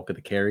get the bulk of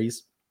the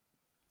carries.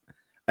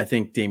 I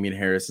think Damian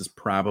Harris is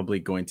probably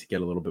going to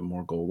get a little bit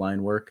more goal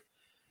line work.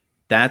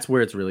 That's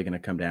where it's really going to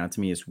come down to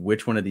me, is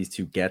which one of these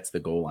two gets the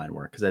goal line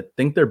work, because I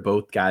think they're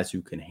both guys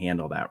who can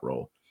handle that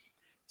role.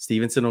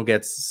 Stevenson will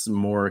get some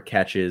more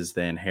catches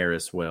than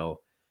Harris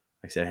will.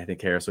 Like I said, I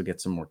think Harris will get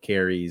some more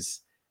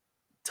carries.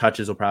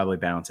 Touches will probably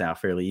balance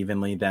out fairly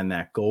evenly. Then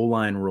that goal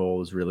line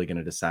role is really going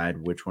to decide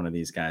which one of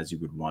these guys you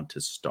would want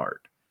to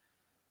start.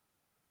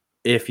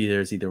 If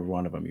there's either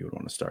one of them you would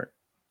want to start.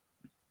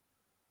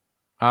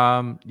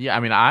 Yeah, I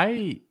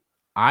mean,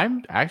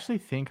 I'm actually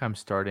think I'm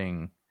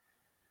starting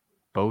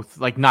both,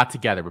 like not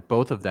together, but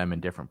both of them in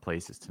different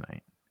places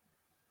tonight.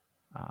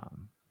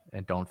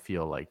 And don't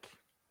feel like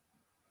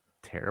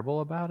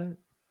terrible about it.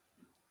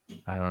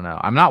 I don't know.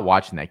 I'm not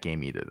watching that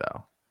game either,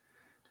 though.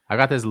 I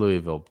got this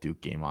Louisville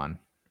Duke game on,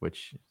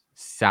 which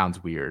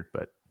sounds weird,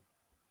 but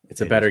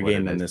it's a better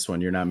game than this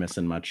one. You're not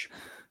missing much.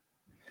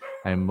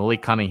 And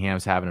Malik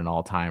Cunningham's having an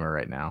all-timer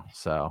right now,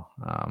 so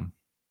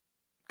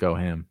go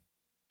him.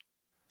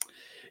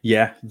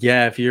 Yeah.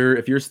 If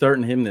you're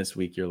starting him this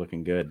week, you're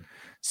looking good.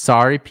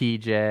 Sorry,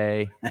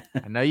 PJ.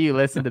 I know you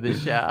listen to the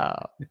show.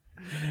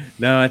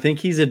 No, I think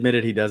he's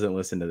admitted he doesn't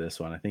listen to this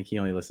one. I think he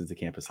only listens to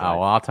Campus Live. Oh,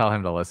 well, I'll tell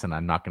him to listen.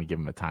 I'm not going to give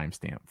him a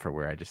timestamp for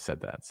where I just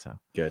said that. So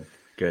good.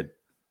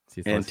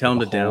 And tell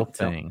him to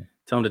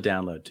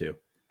download too.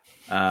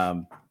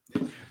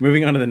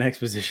 Moving on to the next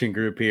position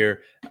group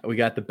here, we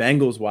got the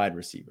Bengals wide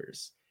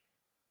receivers.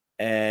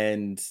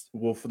 And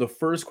for the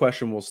first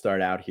question we'll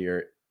start out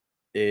here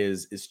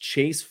is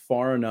Chase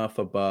far enough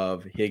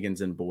above Higgins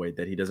and Boyd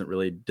that he doesn't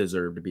really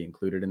deserve to be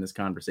included in this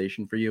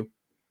conversation for you?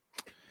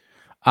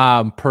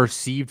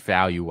 Perceived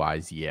value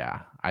wise,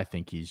 yeah, I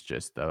think he's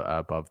just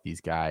above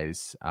these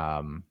guys.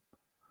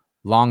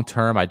 Long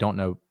term, I don't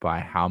know by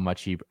how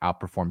much he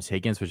outperforms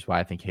Higgins, which is why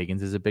I think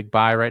Higgins is a big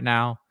buy right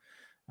now.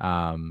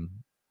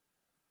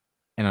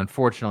 And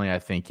unfortunately, I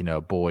think,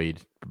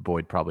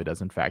 Boyd probably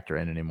doesn't factor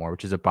in anymore,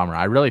 which is a bummer.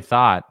 I really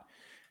thought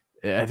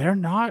they're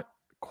not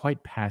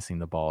quite passing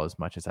the ball as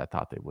much as I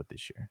thought they would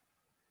this year,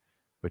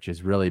 which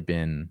has really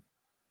been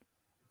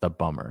the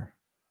bummer.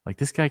 Like,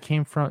 this guy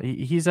came from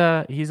he's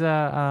a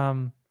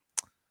Sean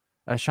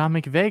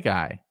McVay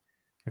guy.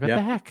 Like, what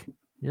the heck?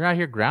 You're out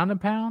here ground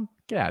and pound?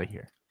 Get out of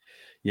here.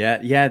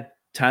 Yeah.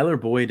 Tyler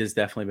Boyd has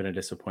definitely been a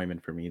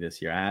disappointment for me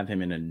this year. I have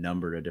him in a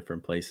number of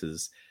different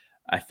places.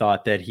 I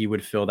thought that he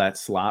would fill that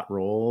slot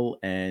role.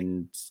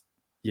 And,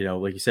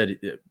 like you said,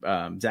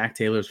 Zach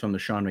Taylor's from the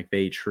Sean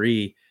McVay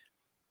tree.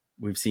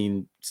 We've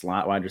seen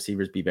slot wide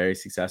receivers be very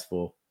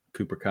successful.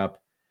 Cooper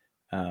Kupp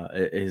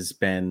has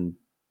been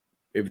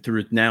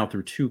through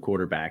 2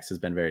 quarterbacks has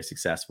been very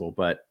successful.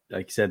 But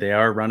like you said, they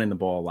are running the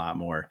ball a lot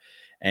more.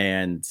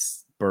 And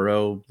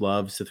Burrow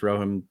loves to throw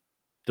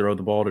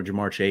the ball to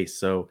Jamar Chase.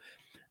 So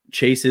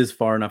Chase is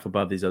far enough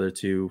above these other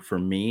two for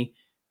me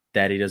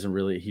that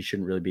he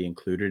shouldn't really be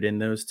included in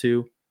those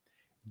two.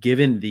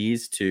 Given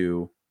these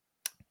two,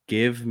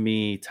 give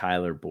me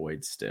Tyler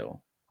Boyd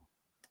still.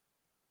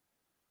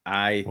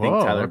 I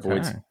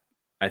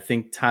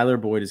think Tyler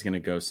Boyd is going to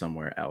go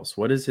somewhere else.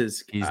 What is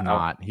his? He's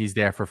not. He's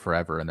there for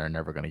forever, and they're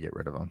never going to get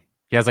rid of him.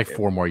 He has like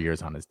 4 more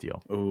years on his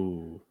deal.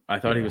 Oh, I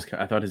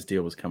thought his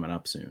deal was coming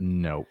up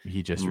soon. No,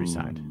 he just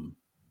resigned.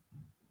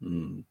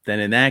 Then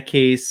in that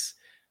case,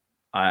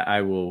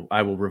 I will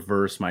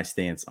reverse my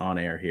stance on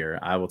air here.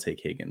 I will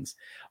take Higgins.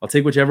 I'll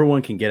take whichever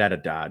one can get out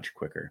of Dodge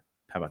quicker.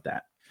 How about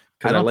that?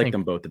 Because I like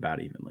them both about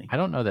evenly. I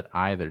don't know that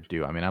either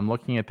do. I mean, I'm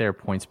looking at their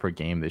points per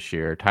game this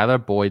year. Tyler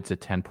Boyd's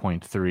at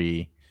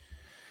 10.3,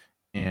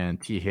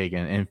 and T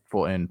Higgins in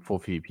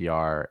full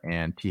PPR,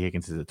 and T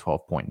Higgins is at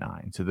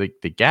 12.9. So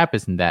the gap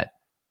isn't that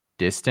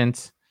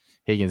distant.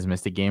 Higgins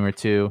missed a game or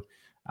two.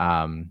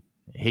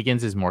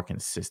 Higgins is more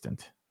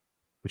consistent,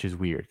 which is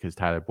weird because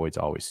Tyler Boyd's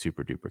always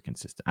super duper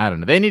consistent. I don't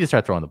know. They need to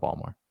start throwing the ball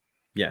more.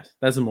 Yes,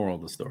 that's the moral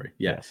of the story.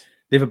 Yes.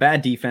 They have a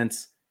bad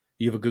defense.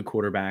 You have a good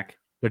quarterback.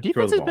 Their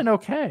defense has been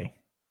okay.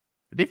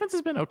 The defense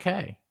has been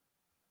okay.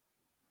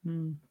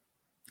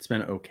 It's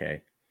been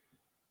okay.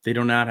 They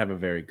do not have a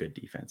very good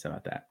defense. How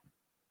about that?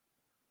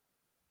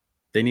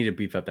 They need to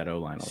beef up that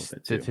O-line a little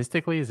bit too.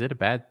 Statistically, is it a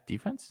bad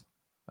defense?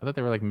 I thought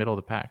they were like middle of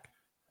the pack.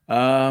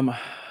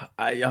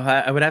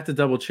 I would have to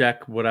double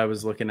check what I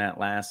was looking at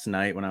last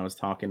night when I was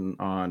talking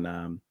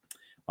on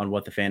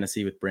What the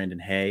Fantasy with Brandon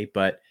Hay,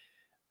 but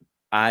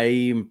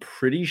I'm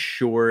pretty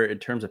sure in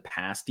terms of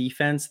pass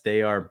defense,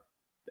 they are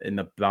in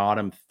the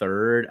bottom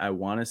third. I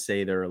want to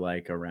say they're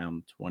like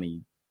around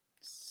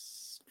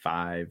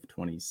 25,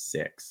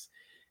 26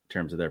 in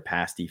terms of their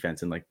pass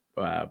defense and like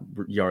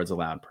yards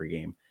allowed per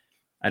game.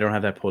 I don't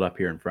have that pulled up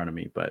here in front of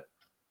me, but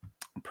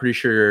I'm pretty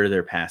sure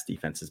their pass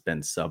defense has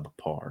been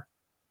subpar.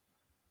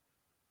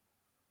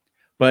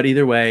 But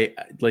either way,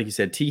 like you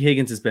said, T.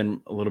 Higgins has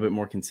been a little bit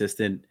more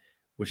consistent,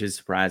 which is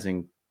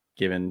surprising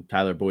given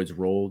Tyler Boyd's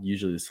role.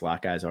 Usually the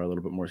slot guys are a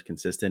little bit more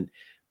consistent.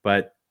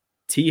 But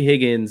T.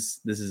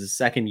 Higgins, this is his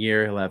second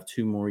year. He'll have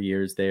 2 more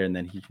years there, and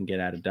then he can get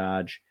out of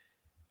Dodge.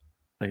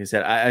 Like I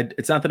said,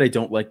 it's not that I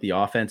don't like the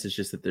offense. It's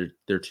just that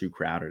they're too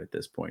crowded at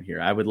this point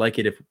here. I would like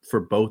it for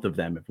both of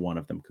them if one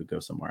of them could go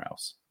somewhere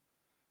else.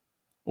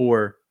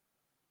 Or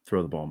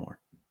throw the ball more.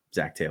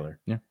 Zach Taylor.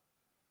 Yeah.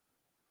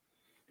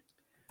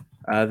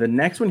 The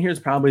next one here is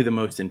probably the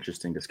most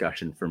interesting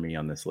discussion for me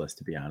on this list,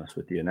 to be honest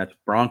with you, and that's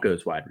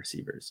Broncos wide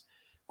receivers.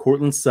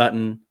 Courtland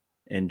Sutton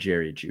and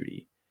Jerry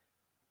Jeudy.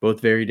 Both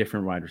very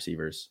different wide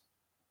receivers.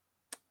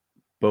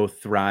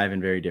 Both thrive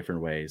in very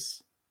different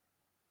ways.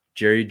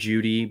 Jerry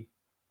Jeudy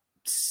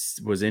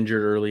was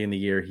injured early in the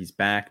year. He's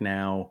back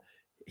now.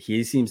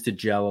 He seems to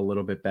gel a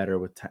little bit better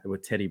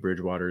with Teddy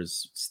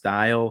Bridgewater's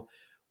style.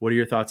 What are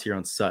your thoughts here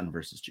on Sutton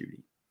versus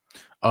Jeudy?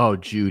 Oh,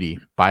 Jeudy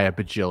by a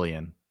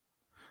bajillion.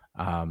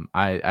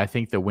 I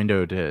think the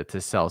window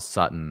to sell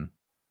Sutton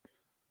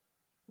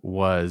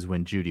was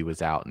when Jeudy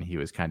was out and he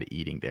was kind of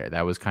eating there.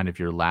 That was kind of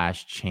your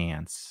last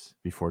chance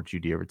before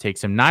Jeudy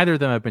overtakes him. Neither of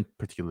them have been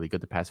particularly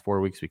good the past 4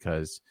 weeks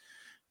because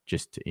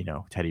just,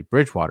 Teddy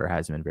Bridgewater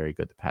hasn't been very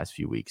good the past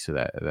few weeks. So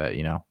that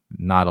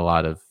not a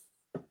lot of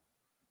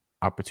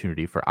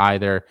opportunity for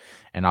either.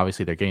 And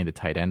obviously they're getting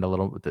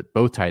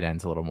both tight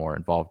ends a little more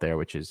involved there,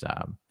 which is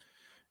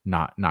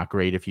not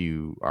great if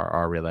you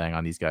are relying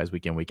on these guys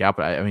week in, week out.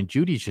 But I mean,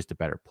 Judy's just a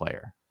better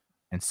player.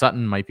 And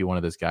Sutton might be one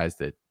of those guys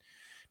that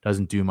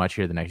doesn't do much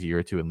here the next year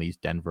or two and leaves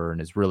Denver and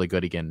is really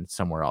good again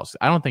somewhere else.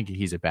 I don't think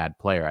he's a bad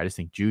player. I just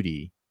think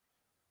Jeudy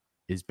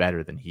is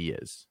better than he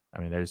is. I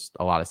mean, there's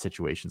a lot of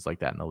situations like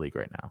that in the league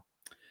right now.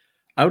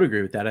 I would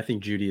agree with that. I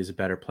think Jeudy is a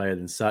better player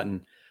than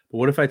Sutton. But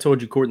what if I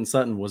told you Courtland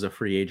Sutton was a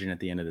free agent at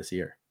the end of this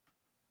year?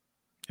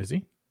 Is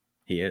he?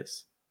 He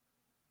is.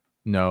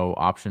 No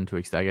option to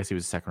extend. I guess he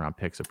was a second-round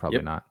pick, so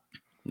probably not.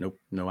 Nope,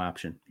 no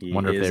option.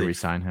 Wonder if they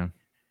re-sign him.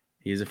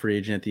 He is a free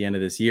agent at the end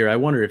of this year. I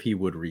wonder if he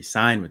would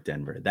re-sign with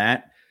Denver.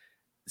 That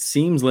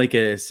seems like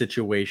a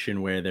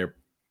situation where they're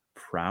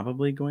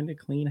probably going to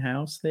clean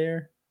house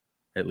there,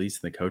 at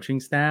least the coaching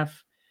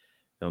staff.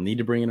 They'll need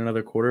to bring in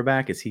another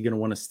quarterback. Is he going to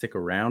want to stick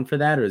around for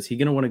that, or is he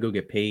going to want to go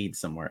get paid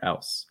somewhere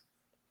else?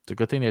 It's a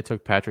good thing they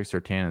took Patrick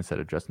Surtain instead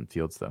of Justin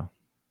Fields, though.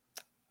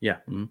 Yeah,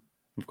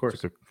 of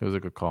course. It was a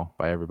good call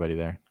by everybody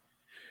there.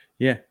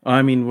 Yeah,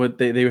 I mean, what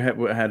they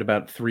had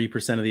about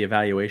 3% of the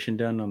evaluation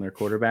done on their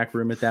quarterback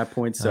room at that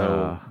point,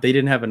 so they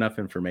didn't have enough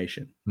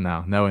information.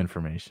 No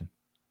information.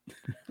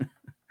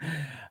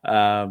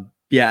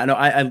 Yeah, no,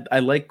 I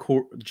like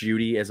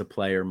Jeudy as a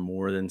player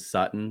more than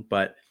Sutton,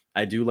 but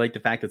I do like the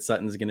fact that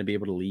Sutton's going to be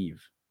able to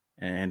leave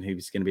and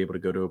he's going to be able to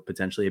go to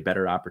potentially a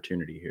better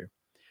opportunity here.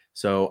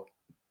 So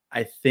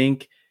I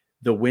think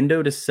the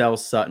window to sell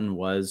Sutton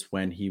was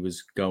when he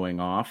was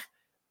going off.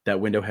 That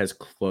window has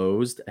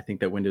closed. I think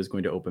that window is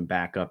going to open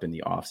back up in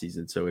the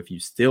offseason. So if you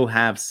still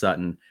have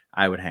Sutton,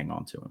 I would hang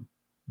on to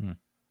him.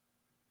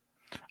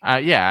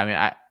 Yeah, I mean,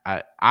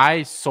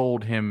 I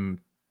sold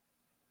him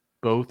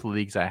both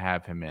leagues I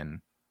have him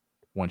in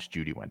once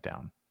Jeudy went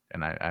down,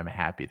 and I'm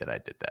happy that I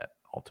did that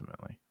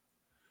ultimately.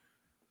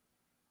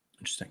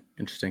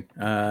 Interesting.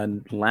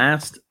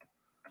 Last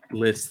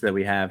list that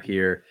we have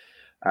here,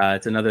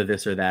 it's another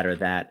this or that or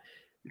that.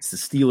 It's the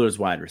Steelers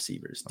wide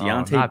receivers.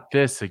 Not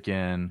this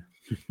again.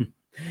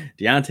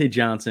 Deontay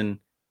Johnson,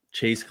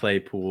 Chase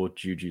Claypool,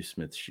 Juju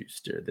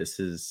Smith-Schuster.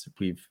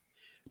 We've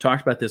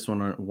talked about this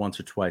one once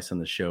or twice on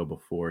the show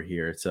before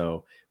here,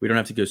 so we don't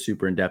have to go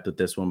super in depth with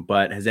this one.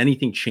 But has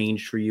anything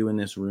changed for you in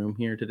this room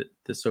here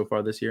so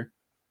far this year?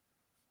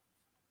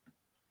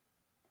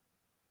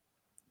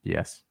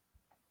 Yes.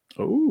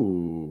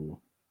 Oh,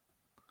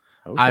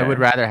 okay. I would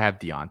rather have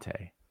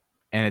Deontay,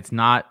 and it's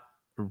not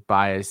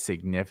by a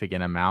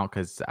significant amount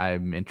because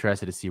I'm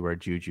interested to see where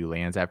Juju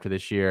lands after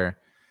this year.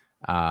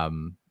 They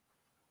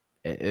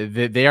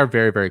are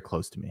very, very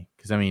close to me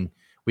because I mean,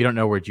 we don't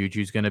know where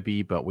Juju's going to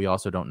be, but we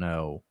also don't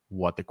know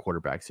what the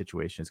quarterback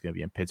situation is going to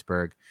be in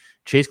Pittsburgh.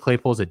 Chase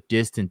Claypool is a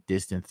distant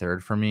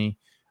third for me.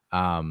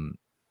 I mean,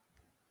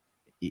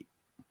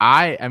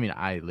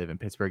 I live in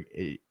Pittsburgh.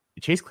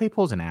 Chase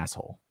Claypool is an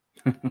asshole.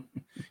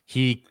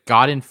 He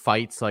got in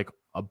fights like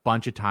a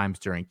bunch of times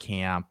during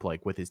camp,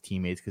 like with his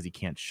teammates, because he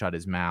can't shut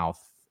his mouth.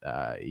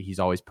 He's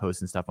always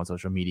posting stuff on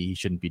social media he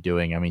shouldn't be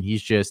doing. I mean,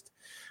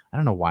 I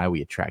don't know why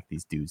we attract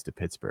these dudes to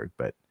Pittsburgh,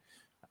 but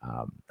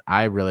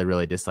I really,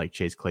 really dislike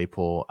Chase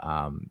Claypool.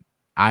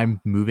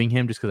 I'm moving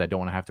him just because I don't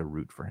want to have to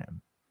root for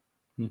him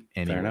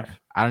anywhere.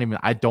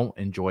 I don't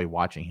enjoy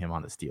watching him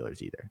on the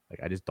Steelers either. Like,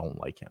 I just don't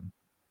like him.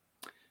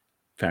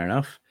 Fair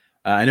enough.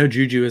 I know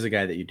Juju is a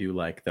guy that you do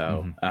like,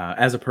 though.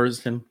 As a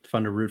person,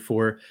 fun to root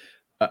for.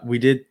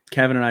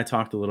 Kevin and I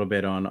talked a little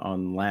bit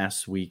on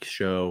last week's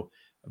show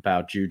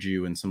about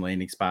Juju and some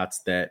landing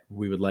spots that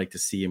we would like to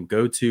see him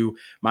go to.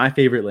 My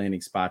favorite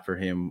landing spot for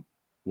him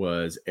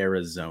was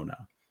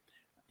Arizona.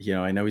 You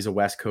know, I know he's a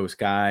West Coast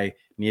guy.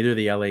 Neither of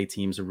the LA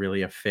teams are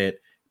really a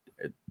fit.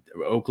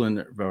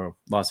 Oakland or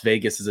Las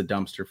Vegas is a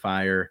dumpster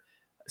fire.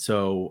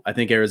 So I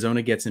think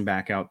Arizona gets him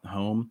back out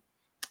home.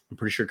 I'm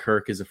pretty sure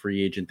Kirk is a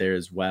free agent there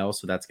as well.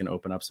 So that's going to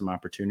open up some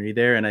opportunity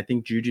there. And I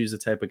think Juju is the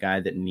type of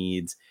guy that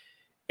needs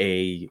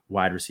a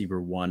wide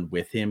receiver one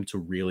with him to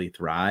really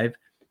thrive.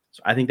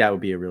 So I think that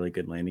would be a really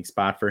good landing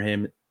spot for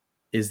him.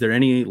 Is there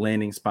any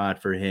landing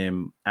spot for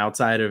him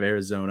outside of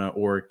Arizona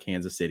or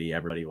Kansas City?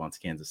 Everybody wants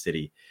Kansas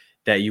City,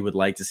 that you would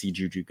like to see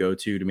Juju go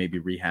to maybe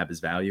rehab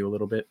his value a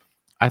little bit?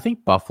 I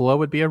think Buffalo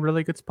would be a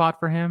really good spot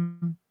for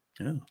him.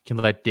 Oh. Can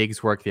let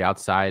Diggs work the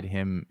outside,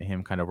 him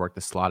kind of work the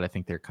slot. I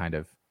think they're kind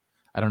of,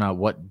 I don't know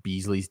what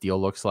Beasley's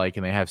deal looks like,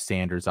 and they have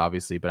Sanders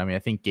obviously, but I mean, I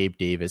think Gabe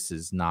Davis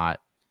is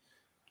not.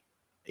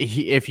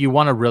 If you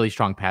want a really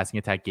strong passing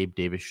attack, Gabe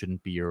Davis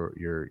shouldn't be your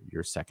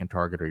second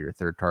target or your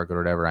third target or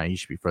whatever. He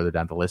should be further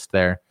down the list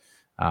there.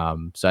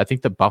 So I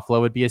think the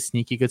Buffalo would be a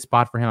sneaky good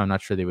spot for him. I'm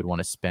not sure they would want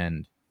to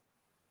spend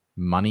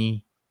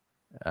money,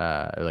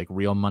 like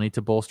real money,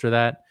 to bolster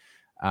that.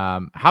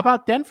 How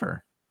about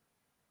Denver?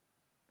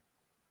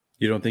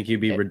 You don't think he'd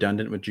be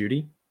redundant with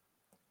Jeudy?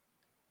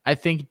 I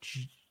think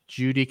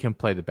Jeudy can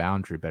play the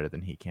boundary better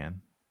than he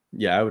can.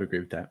 Yeah, I would agree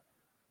with that.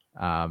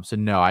 So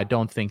no, I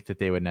don't think that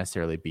they would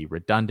necessarily be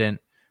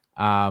redundant.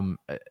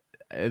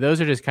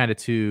 Those are just kind of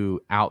two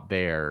out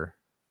there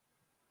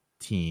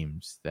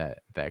teams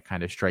that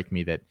kind of strike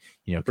me that,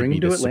 you know, could be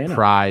the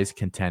surprise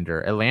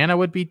contender. Atlanta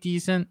would be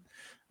decent.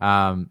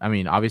 I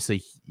mean,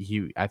 obviously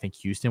I think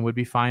Houston would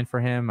be fine for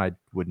him. I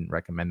wouldn't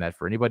recommend that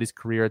for anybody's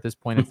career at this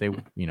point if they,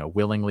 you know,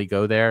 willingly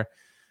go there.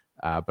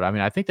 But I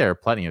mean, I think there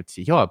are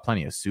he'll have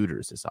plenty of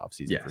suitors this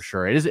offseason for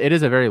sure. It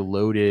is a very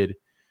loaded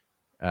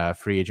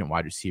free agent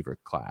wide receiver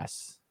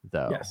class,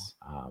 though. Yes.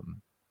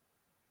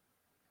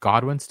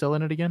 Godwin's still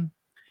in it again?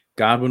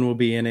 Godwin will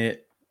be in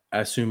it,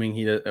 assuming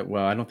he does.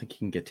 Well, I don't think he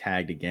can get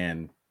tagged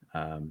again.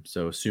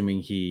 So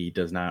assuming he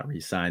does not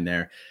re-sign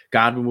there,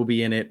 Godwin will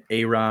be in it.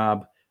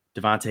 A-Rob,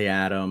 Devontae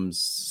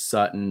Adams,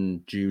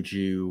 Sutton,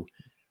 Juju,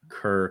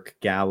 Kirk,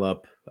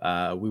 Gallup.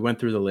 We went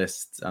through the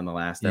list on the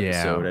last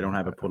episode. I don't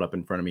have it pulled up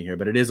in front of me here,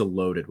 but it is a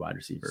loaded wide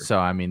receiver. So,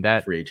 I mean,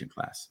 that free agent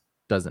class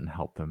doesn't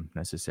help him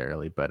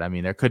necessarily, but I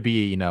mean, there could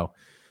be, you know,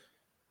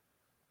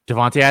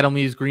 Devontae Adams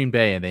leaves Green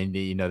Bay, and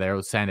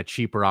they'll sign a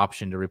cheaper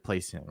option to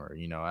replace him, or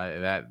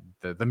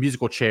the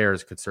musical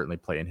chairs could certainly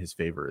play in his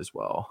favor as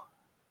well.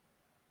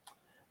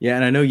 Yeah,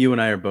 and I know you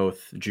and I are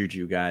both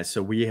Juju guys,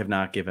 so we have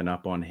not given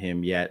up on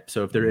him yet.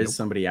 So if there is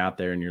somebody out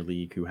there in your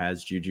league who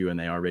has Juju and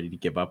they are ready to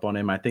give up on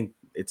him, I think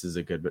it's as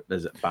good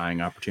as a buying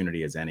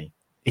opportunity as any.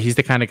 He's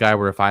the kind of guy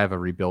where if I have a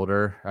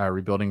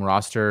rebuilding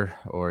roster,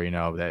 or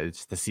that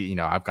it's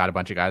I've got a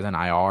bunch of guys on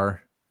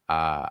IR,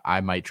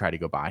 I might try to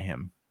go buy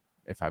him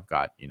if I've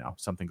got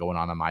something going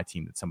on my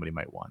team that somebody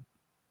might want.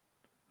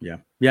 Yeah,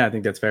 I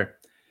think that's fair.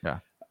 Yeah.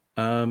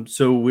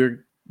 So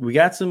we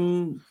got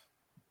some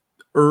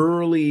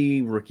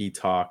early rookie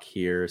talk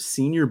here.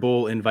 Senior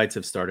Bowl invites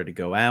have started to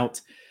go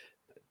out.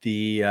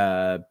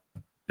 The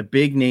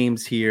big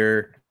names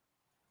here.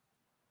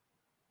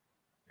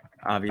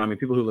 Obviously, I mean,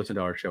 people who listen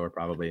to our show are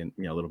probably a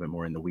little bit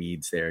more in the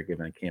weeds there,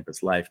 given a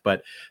campus life.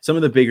 But some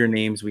of the bigger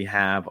names we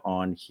have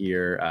on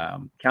here: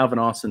 Calvin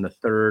Austin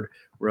III,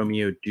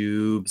 Romeo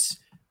Dubes,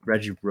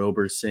 Reggie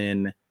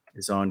Roberson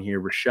is on here.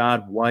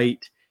 Rashad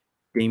White,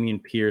 Damian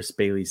Pierce,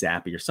 Bailey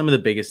Zappi are some of the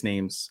biggest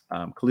names.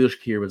 Khalil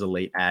Shakir was a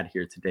late ad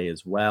here today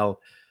as well.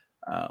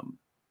 I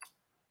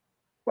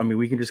mean,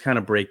 we can just kind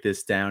of break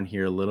this down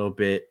here a little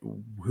bit.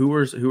 Who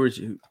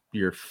is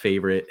your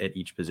favorite at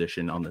each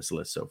position on this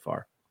list so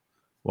far?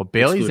 Well,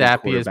 Bailey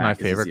Zappi is my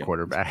favorite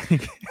quarterback.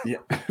 Yeah,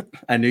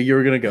 I knew you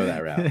were going to go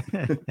that route.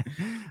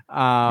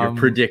 You're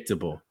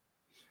predictable.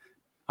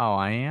 Oh,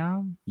 I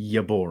am?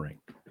 You're boring.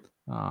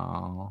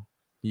 Oh,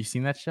 you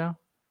seen that show?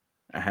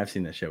 I have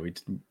seen that show. We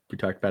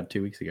talked about it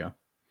 2 weeks ago.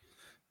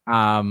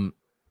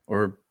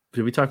 Or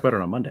did we talk about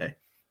it on Monday?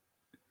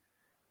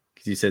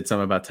 Because you said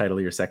something about title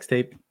of your sex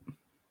tape.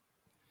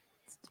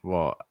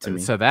 Well,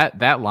 so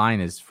that line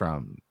is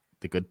from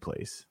The Good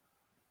Place.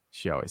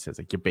 She always says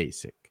like, "You're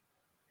basic."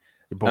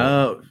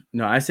 Oh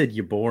no, I said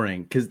you're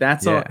boring because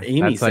that's all.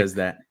 Amy says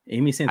that.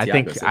 Amy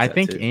Santiago. I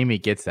think Amy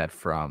gets that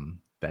from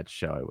that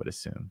show. I would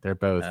assume they're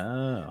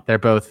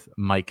both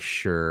Mike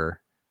Schur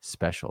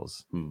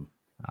specials.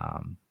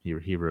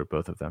 He wrote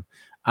both of them.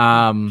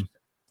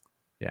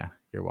 Yeah,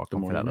 you're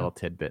welcome for that little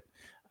tidbit.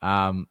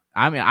 I mean,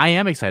 I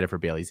am excited for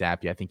Bailey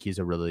Zappi. I think he's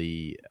a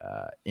really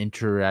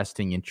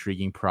interesting,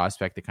 intriguing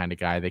prospect, the kind of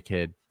guy that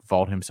could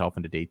vault himself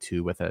into day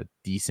 2 with a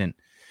decent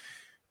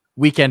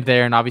weekend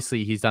there. And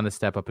obviously he's done the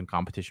step up in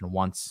competition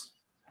once.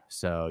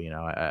 So,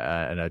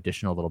 an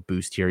additional little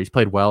boost here. He's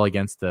played well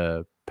against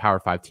the Power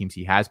 5 teams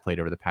he has played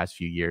over the past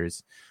few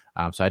years.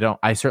 So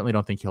I certainly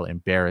don't think he'll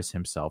embarrass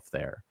himself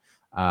there.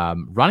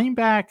 Running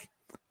back,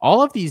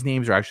 all of these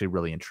names are actually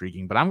really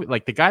intriguing, but I'm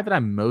like the guy that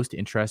I'm most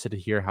interested to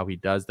hear how he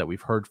does that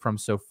we've heard from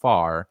so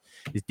far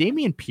is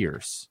Damian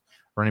Pierce,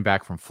 running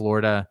back from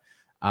Florida.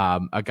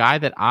 A guy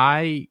that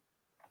I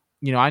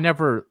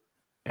never,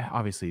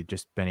 obviously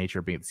just by nature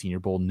of being at the Senior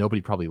Bowl,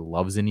 nobody probably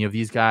loves any of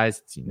these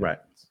guys. Right.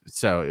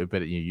 So,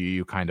 but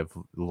you kind of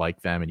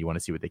like them and you want to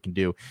see what they can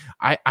do.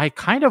 I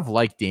kind of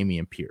like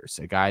Damian Pierce,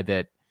 a guy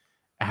that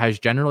has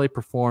generally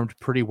performed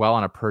pretty well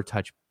on a per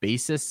touch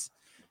basis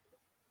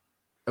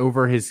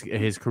over his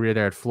career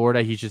there at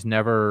Florida. He's just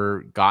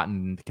never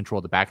gotten control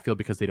of the backfield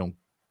because they don't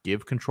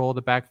give control of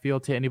the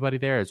backfield to anybody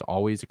there. There's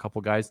always a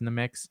couple guys in the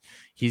mix.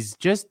 He's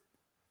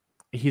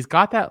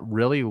got that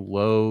really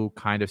low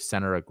kind of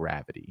center of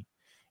gravity.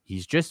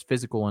 He's just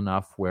physical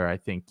enough where I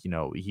think,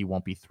 he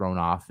won't be thrown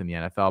off in the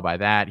NFL by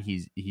that.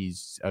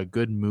 He's a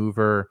good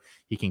mover.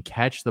 He can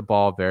catch the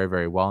ball very,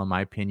 very well, in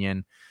my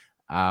opinion.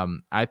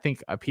 I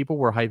think people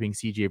were hyping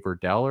CJ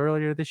Verdell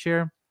earlier this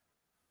year,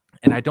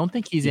 and I don't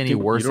think he's any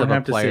worse of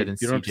a player than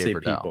CJ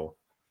Verdell.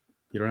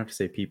 You don't have to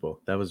say people.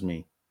 That was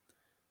me.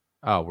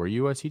 Oh, were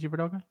you a CJ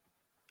Verdell guy?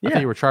 Yeah. I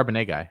thought you were a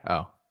Charbonnet guy.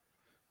 Oh,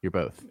 you're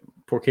both.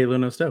 Por que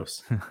no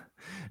dos?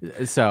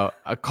 So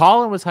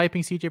Colin was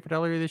hyping CJ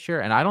Verdell earlier this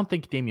year, and I don't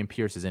think Damian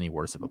Pierce is any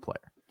worse of a player.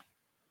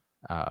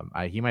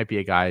 He might be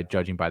a guy,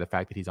 judging by the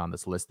fact that he's on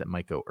this list, that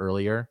might go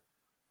earlier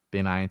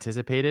than I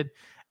anticipated.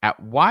 At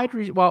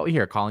well,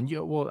 here, Colin,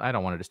 I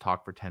don't want to just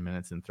talk for 10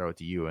 minutes and throw it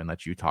to you and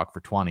let you talk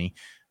for 20.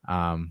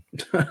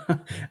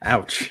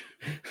 Ouch.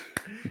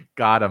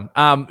 Got him.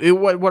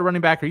 What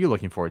running back are you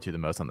looking forward to the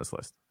most on this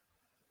list?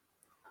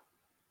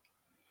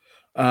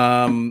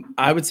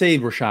 I would say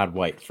Rashad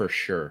White for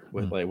sure,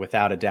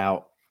 without a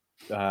doubt,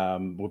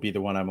 will be the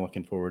one I'm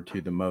looking forward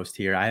to the most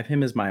here. I have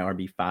him as my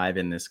RB5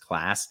 in this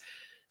class,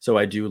 so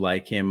I do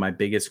like him. My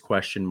biggest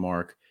question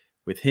mark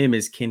with him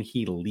is, can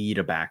he lead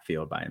a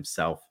backfield by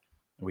himself?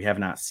 We have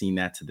not seen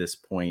that to this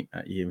point.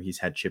 He's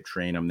had Chip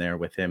Trayanum there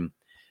with him.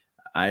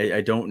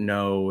 I don't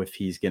know if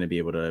he's going to be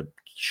able to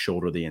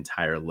shoulder the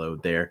entire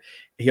load there.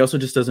 He also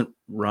just doesn't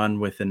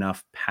run with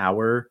enough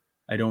power,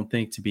 I don't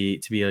think, to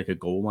be like a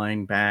goal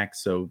line back.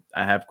 So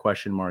I have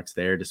question marks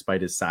there,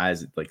 despite his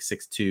size, like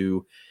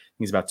 6'2".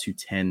 He's about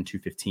 210,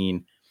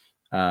 215.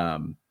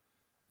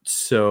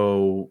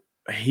 So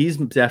he's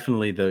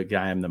definitely the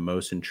guy I'm the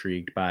most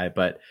intrigued by,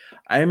 but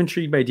I am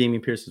intrigued by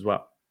Damian Pierce as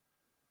well.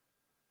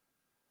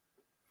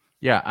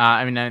 Yeah,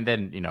 I mean, and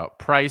then,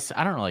 Price,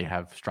 I don't really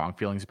have strong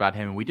feelings about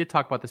him. And we did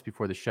talk about this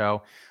before the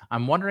show.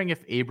 I'm wondering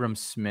if Abram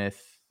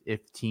Smith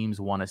if teams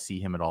want to see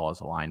him at all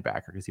as a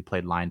linebacker, because he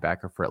played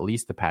linebacker for at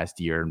least the past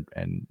year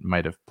and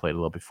might have played a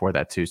little before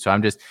that too. So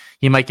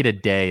he might get a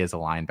day as a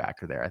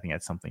linebacker there. I think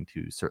that's something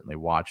to certainly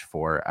watch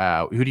for.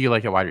 Who do you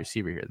like at wide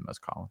receiver here the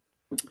most, Colin?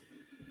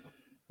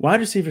 Wide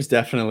receiver is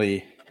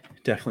definitely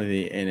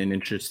an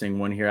interesting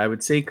one here. I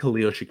would say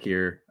Khalil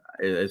Shakir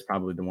is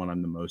probably the one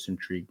I'm the most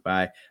intrigued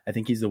by. I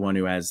think he's the one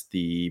who has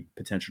the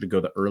potential to go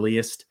the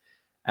earliest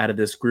out of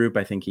this group.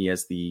 I think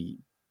he's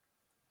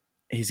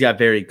got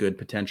very good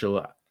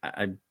potential.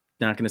 I'm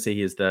not going to say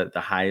he is the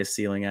highest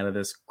ceiling out of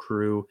this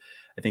crew.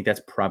 I think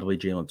that's probably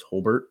Jalen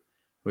Tolbert,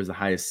 who is the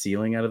highest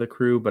ceiling out of the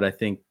crew. But I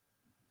think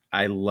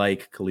I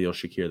like Khalil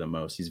Shakir the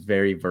most. He's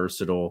very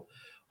versatile.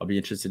 I'll be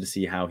interested to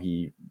see how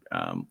he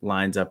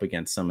lines up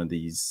against some of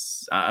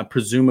these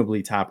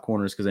presumably top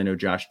corners, because I know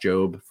Josh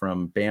Jobe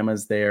from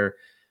Bama's there.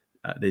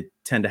 They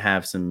tend to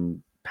have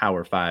some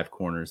Power 5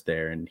 corners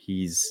there, and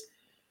he's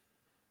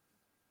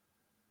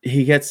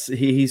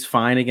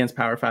fine against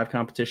Power 5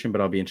 competition,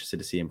 but I'll be interested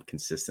to see him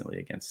consistently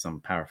against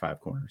some Power 5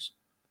 corners.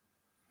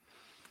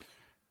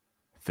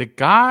 The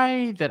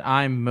guy that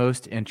I'm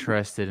most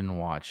interested in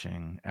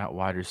watching at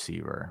wide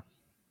receiver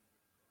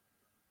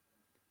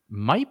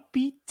might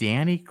be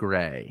Danny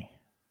Gray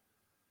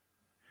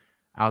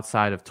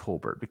outside of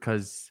Tolbert,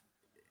 because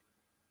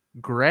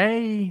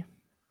Gray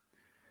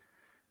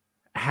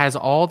has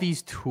all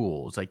these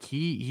tools. Like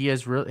he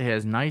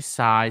has nice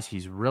size.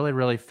 He's really,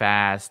 really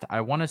fast.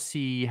 I want to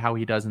see how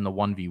he does in the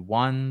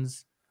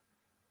 1v1s.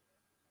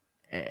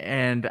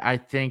 And I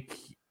think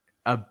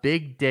a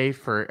big day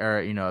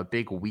a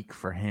big week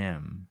for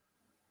him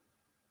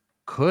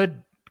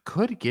could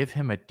give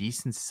him a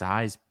decent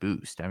size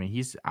boost. I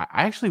mean,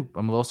 I'm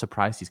a little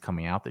surprised he's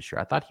coming out this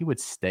year. I thought he would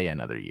stay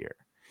another year.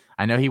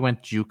 I know he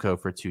went JUCO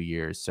for 2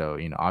 years, so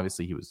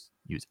obviously he was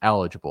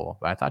eligible,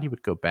 but I thought he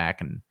would go back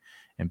and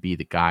be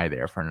the guy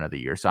there for another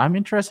year. So I'm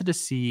interested to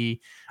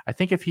see. I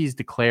think if he's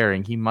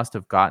declaring, he must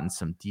have gotten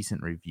some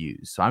decent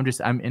reviews. So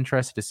I'm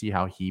interested to see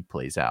how he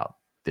plays out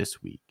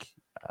this week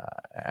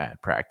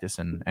at practice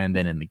and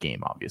then in the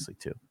game, obviously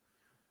too.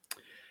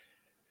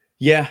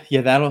 Yeah,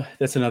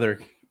 that's another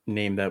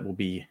name that will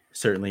be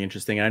certainly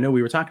interesting. And I know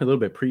we were talking a little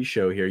bit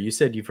pre-show here. You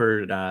said you've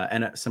heard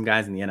some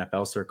guys in the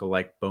NFL circle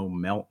like Bo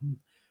Melton,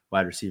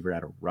 wide receiver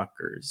out of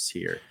Rutgers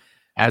here.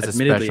 As a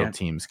special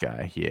teams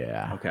guy,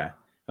 yeah. Okay.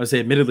 I would say,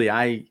 admittedly,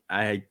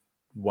 I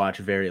watch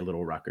very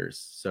little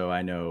Rutgers. So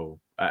I know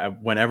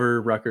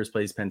whenever Rutgers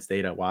plays Penn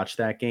State, I watch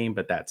that game,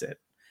 but that's it.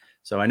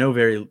 So I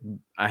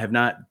have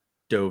not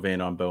dove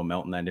in on Bo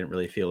Melton. I didn't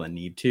really feel a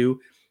need to.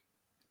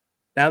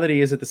 Now that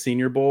he is at the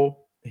Senior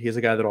Bowl, he's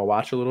a guy that I'll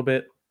watch a little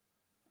bit.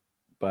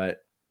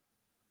 But,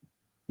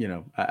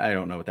 I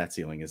don't know what that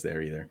ceiling is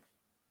there either.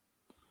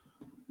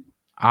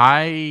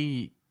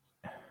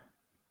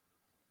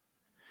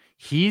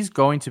 He's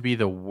going to be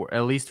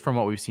at least from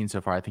what we've seen so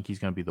far, I think he's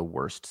going to be the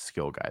worst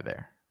skill guy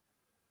there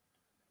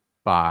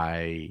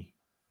by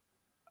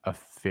a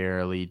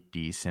fairly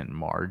decent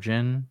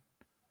margin.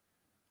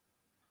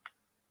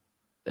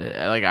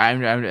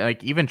 I'm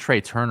like, even Trey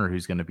Turner,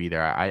 who's going to be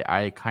there.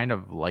 I kind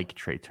of like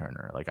Trey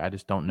Turner. Like, I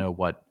just don't know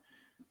what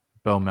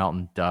Bo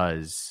Melton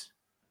does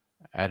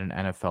at an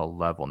NFL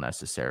level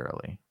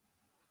necessarily.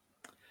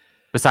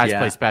 Besides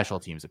play special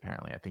teams,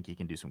 apparently. I think he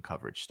can do some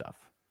coverage stuff.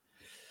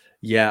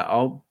 Yeah,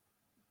 I'll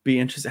be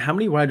interested. How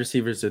many wide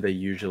receivers do they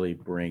usually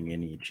bring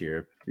in each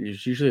year?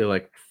 It's usually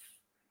like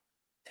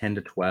 10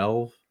 to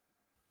 12.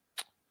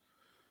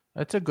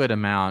 That's a good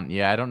amount.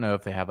 Yeah, I don't know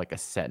if they have like a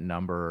set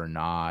number or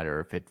not, or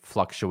if it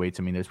fluctuates.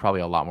 I mean, there's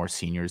probably a lot more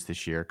seniors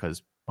this year because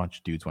a bunch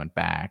of dudes went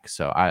back.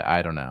 So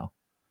I don't know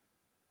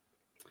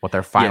what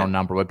their final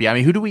number would be. I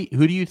mean,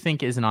 who do you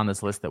think isn't on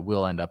this list that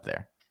will end up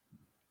there?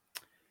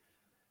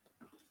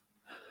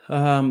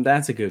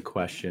 That's a good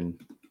question.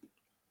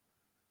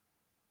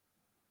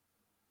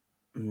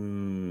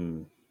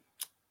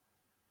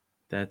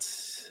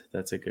 That's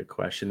a good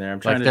question there. I'm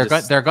trying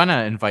they're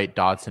gonna invite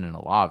Dotson and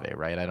Olave,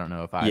 right? I don't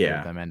know if either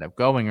of them end up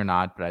going or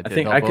not, but I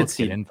think I could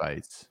see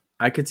invites.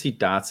 I could see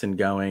Dotson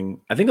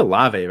going. I think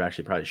Olave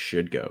actually probably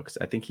should go, because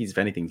I think if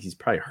anything, he's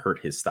probably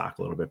hurt his stock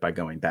a little bit by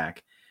going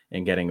back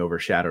and getting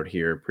overshadowed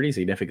here pretty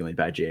significantly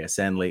by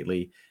JSN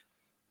lately.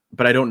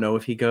 But I don't know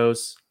if he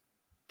goes.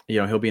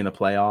 He'll be in the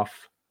playoff,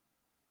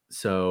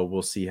 so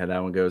we'll see how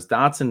that one goes.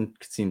 Dotson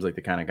seems like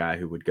the kind of guy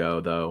who would go,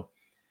 though.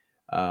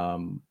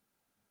 Some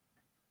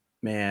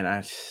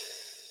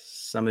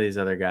of these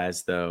other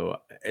guys, though,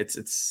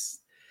 it's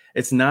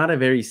not a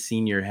very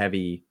senior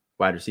heavy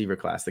wide receiver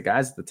class. The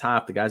guys at the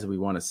top, the guys that we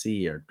want to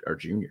see are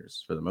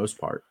juniors for the most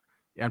part.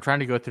 Yeah, I'm trying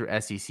to go through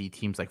SEC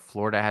teams. Like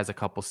Florida has a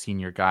couple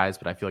senior guys,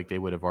 but I feel like they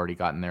would have already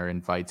gotten their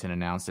invites and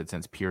announced it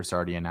since Pierce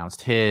already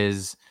announced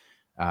his.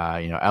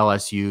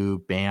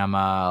 LSU,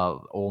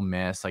 Bama, Ole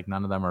Miss, like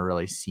none of them are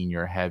really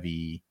senior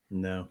heavy.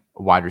 No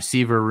wide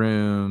receiver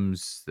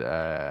rooms.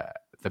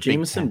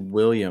 Jameson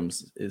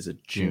Williams is a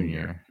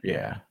junior.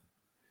 Yeah.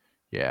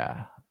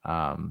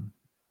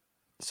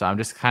 So I'm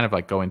just kind of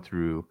like going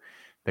through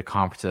the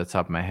conference at the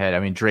top of my head. I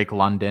mean, Drake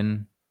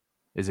London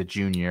is a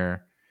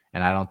junior.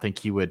 And I don't think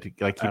he would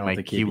like. I don't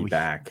think he'd be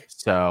back.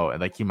 So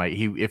like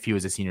if he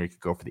was a senior, he could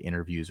go for the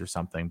interviews or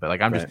something. But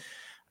like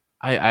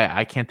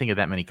I can't think of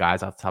that many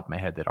guys off the top of my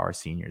head that are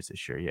seniors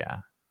this year. Yeah.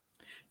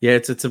 Yeah,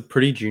 it's a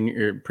pretty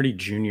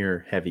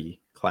junior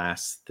heavy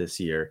class this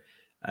year.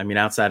 I mean,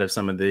 outside of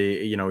some of the,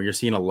 you're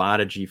seeing a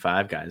lot of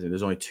G5 guys, and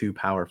there's only 2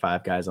 Power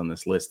 5 guys on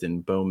this list in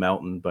Bo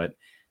Melton, but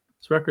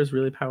is Rutgers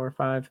really Power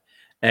 5?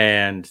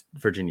 And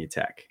Virginia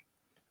Tech.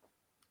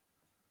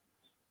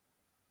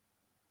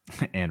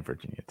 And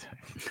Virginia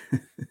Tech.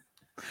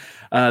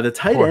 The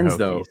tight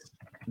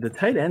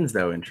ends,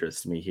 though,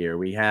 interest me here.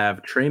 We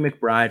have Trey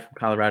McBride from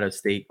Colorado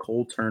State,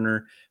 Cole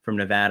Turner from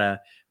Nevada,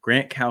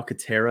 Grant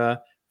Calcaterra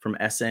from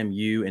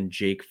SMU, and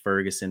Jake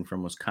Ferguson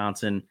from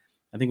Wisconsin.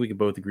 I think we can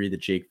both agree that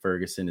Jake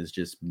Ferguson is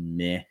just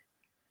meh.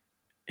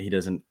 He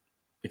doesn't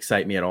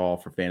excite me at all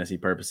for fantasy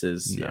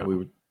purposes. No.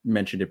 We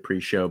mentioned it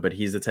pre-show, but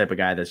he's the type of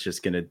guy that's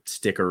just going to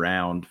stick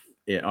around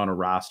on a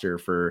roster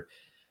for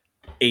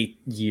 8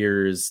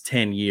 years,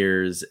 10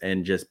 years,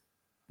 and just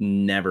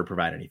never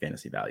provide any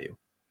fantasy value.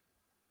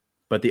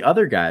 But the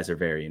other guys are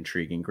very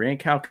intriguing. Grant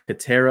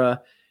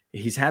Calcaterra,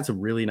 he's had some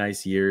really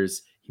nice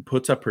years. He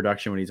puts up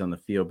production when he's on the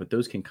field, but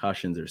those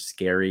concussions are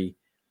scary.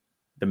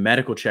 The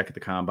medical check at the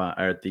combine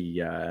or at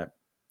the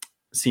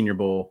Senior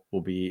Bowl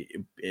will be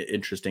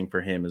interesting for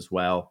him as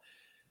well.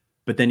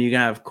 But then you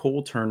have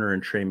Cole Turner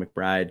and Trey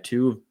McBride,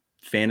 2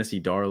 fantasy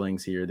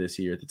darlings here this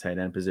year at the tight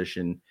end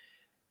position,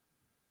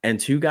 and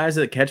 2 guys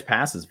that catch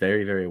passes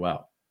very, very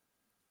well.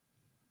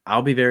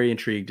 I'll be very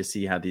intrigued to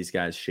see how these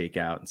guys shake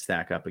out and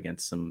stack up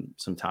against some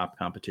top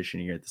competition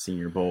here at the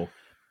Senior Bowl.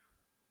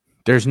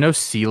 There's no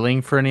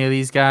ceiling for any of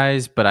these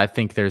guys, but I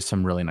think there's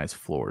some really nice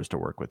floors to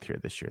work with here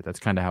this year. That's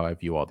kind of how I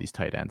view all these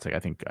tight ends. Like I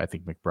think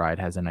McBride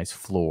has a nice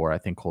floor. I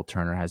think Cole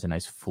Turner has a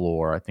nice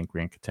floor. I think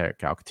Grant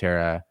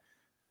Calcaterra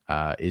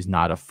is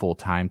not a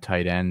full-time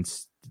tight end.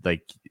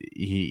 Like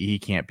he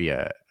can't be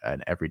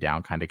an every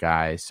down kind of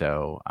guy.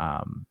 So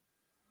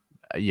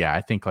yeah, I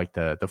think like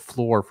the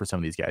floor for some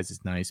of these guys is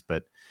nice,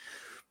 but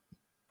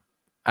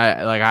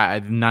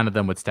I none of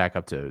them would stack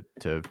up to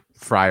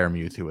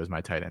Freiermuth, who was my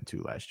tight end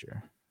 2 last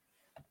year.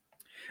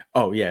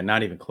 Oh yeah,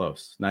 not even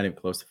close. Not even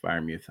close to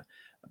Freiermuth.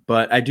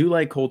 But I do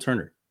like Cole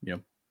Turner.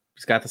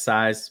 He's got the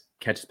size,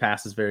 catches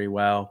passes very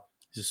well.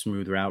 He's a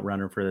smooth route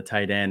runner for the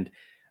tight end.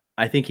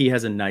 I think he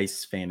has a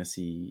nice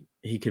fantasy.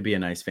 He could be a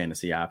nice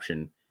fantasy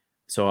option.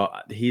 So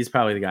he's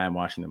probably the guy I'm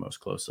watching the most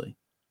closely.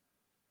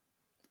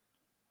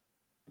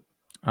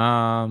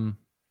 I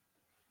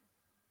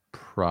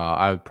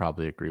would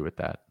probably agree with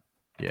that.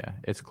 Yeah,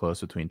 it's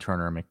close between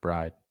Turner and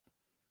McBride.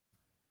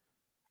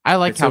 I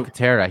like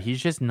Calcaterra.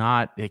 He's just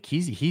not like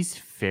he's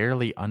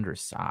fairly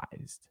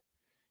undersized.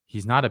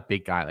 He's not a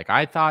big guy. Like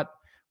I thought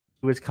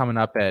he was coming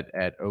up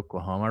at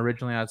Oklahoma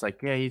originally. I was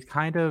like, yeah, he's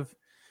kind of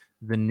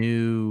the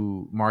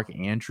new Mark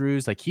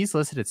Andrews. Like he's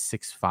listed at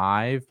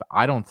 6'5".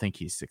 I don't think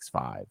he's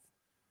 6'5"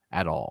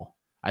 at all.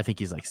 I think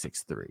he's like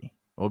 6'3".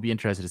 We'll be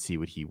interested to see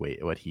what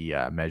he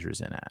measures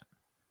in at.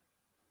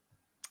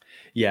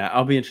 Yeah,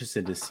 I'll be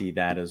interested to see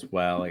that as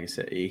well. Like I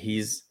said,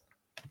 he's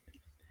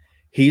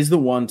the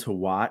one to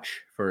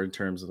watch for in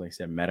terms of, like I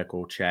said,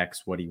 medical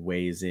checks, what he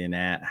weighs in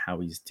at, how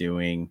he's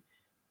doing.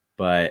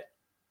 But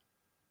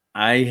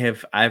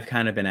I've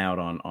kind of been out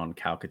on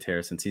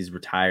Calcaterra since he's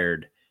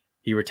retired.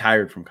 He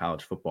retired from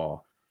college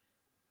football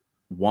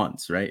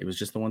once, right? It was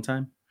just the one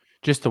time?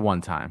 Just the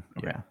one time.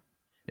 Okay. Yeah.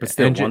 But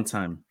still one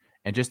time.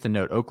 And just to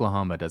note,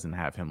 Oklahoma doesn't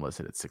have him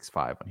listed at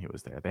 6'5" when he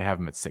was there. They have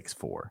him at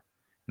 6'4".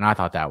 And I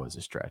thought that was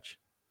a stretch.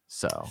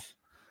 So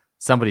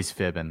somebody's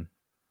fibbing.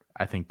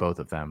 I think both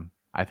of them.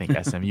 I think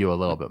SMU a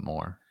little bit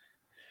more.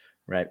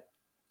 Right.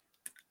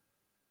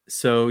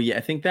 So, yeah,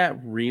 I think that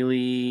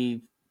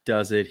really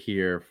does it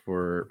here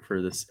for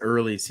this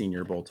early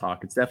Senior Bowl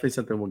talk. It's definitely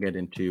something we'll get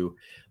into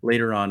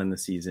later on in the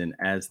season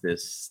as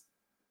this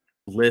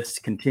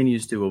list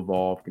continues to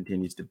evolve,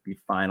 continues to be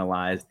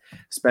finalized,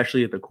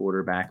 especially at the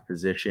quarterback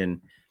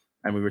position.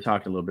 And we were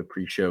talking a little bit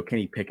pre-show.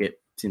 Kenny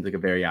Pickett seems like a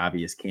very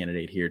obvious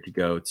candidate here to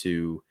go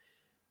to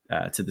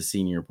the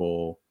Senior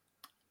Bowl.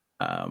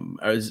 I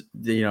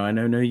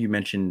know you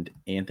mentioned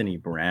Anthony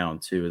Brown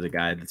too, as a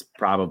guy that's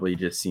probably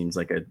just seems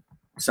like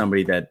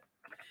somebody that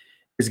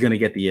is going to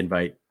get the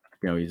invite.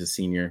 He's a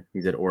senior.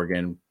 He's at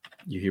Oregon.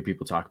 You hear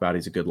people talk about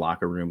he's a good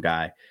locker room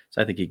guy,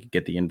 so I think he could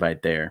get the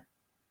invite there.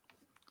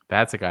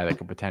 That's a guy that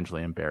could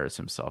potentially embarrass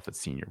himself at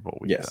Senior Bowl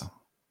week. Yes. Though.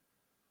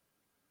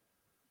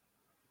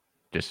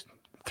 Just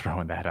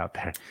throwing that out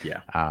there.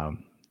 Yeah.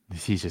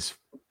 He's just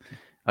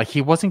like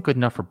he wasn't good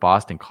enough for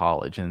Boston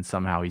College, and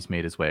somehow he's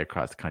made his way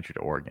across the country to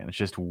Oregon. It's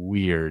just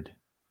weird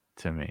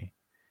to me,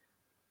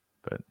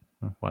 but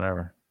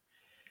whatever.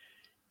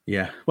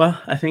 Yeah.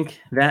 Well, I think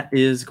that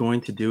is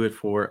going to do it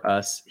for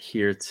us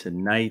here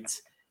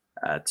tonight.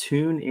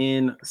 Tune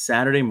in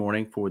Saturday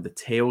morning for the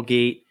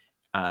tailgate.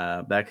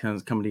 That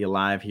comes coming to you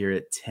live here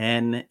at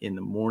 10 in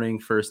the morning,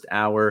 first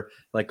hour.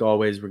 Like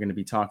always, we're going to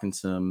be talking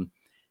some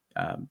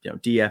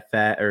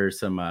DFS or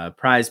some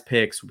prize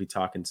picks. We'll be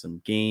talking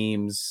some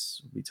games.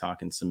 We'll be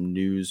talking some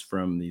news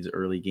from these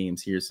early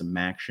games here, some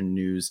action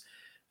news.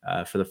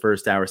 for the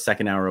first hour.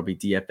 Second hour will be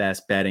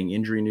DFS betting,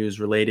 injury news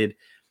related.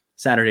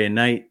 Saturday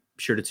night,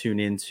 be sure to tune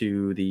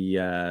into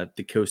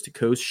the Coast to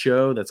Coast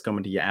show that's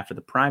coming to you after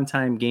the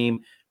primetime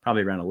game,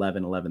 probably around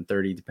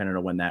 11:30, depending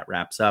on when that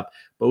wraps up.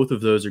 Both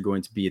of those are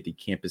going to be at the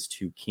Campus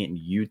 2 Canton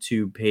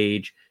YouTube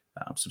page.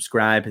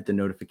 Subscribe, hit the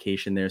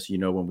notification there so you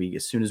know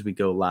as soon as we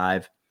go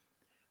live.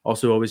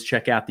 Also, always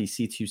check out the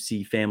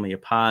C2C family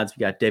of pods.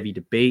 We got Devy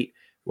Debate,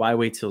 Why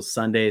Wait Till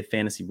Sunday,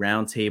 Fantasy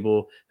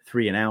Roundtable,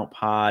 3 and Out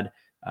pod,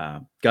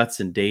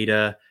 Guts and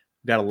Data.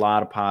 We've got a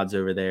lot of pods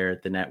over there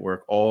at the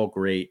network, all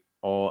great.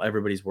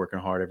 Everybody's working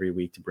hard every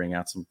week to bring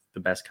out the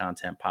best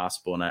content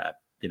possible. And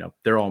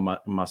they're all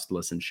must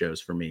listen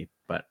shows for me,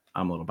 but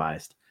I'm a little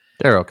biased.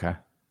 They're okay.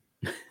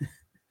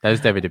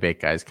 Those Devy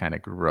Debate guys kind of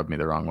rubbed me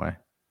the wrong way.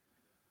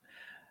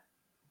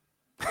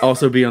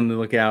 Also be on the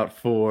lookout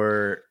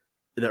for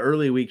the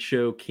early week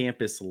show,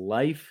 Campus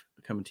Life,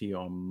 coming to you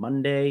on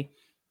Monday.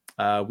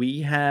 We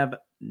have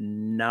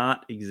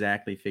not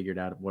exactly figured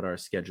out what our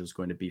schedule is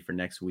going to be for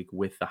next week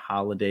with the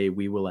holiday.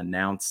 We will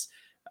announce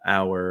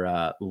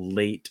our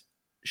late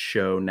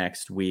show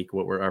next week,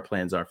 what our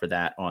plans are for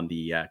that on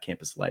the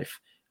Campus Life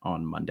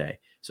on Monday.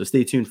 So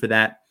stay tuned for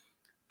that.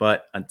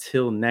 But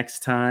until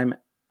next time,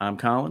 I'm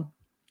Colin.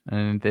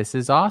 And this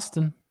is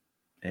Austin.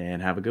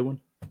 And have a good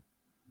one.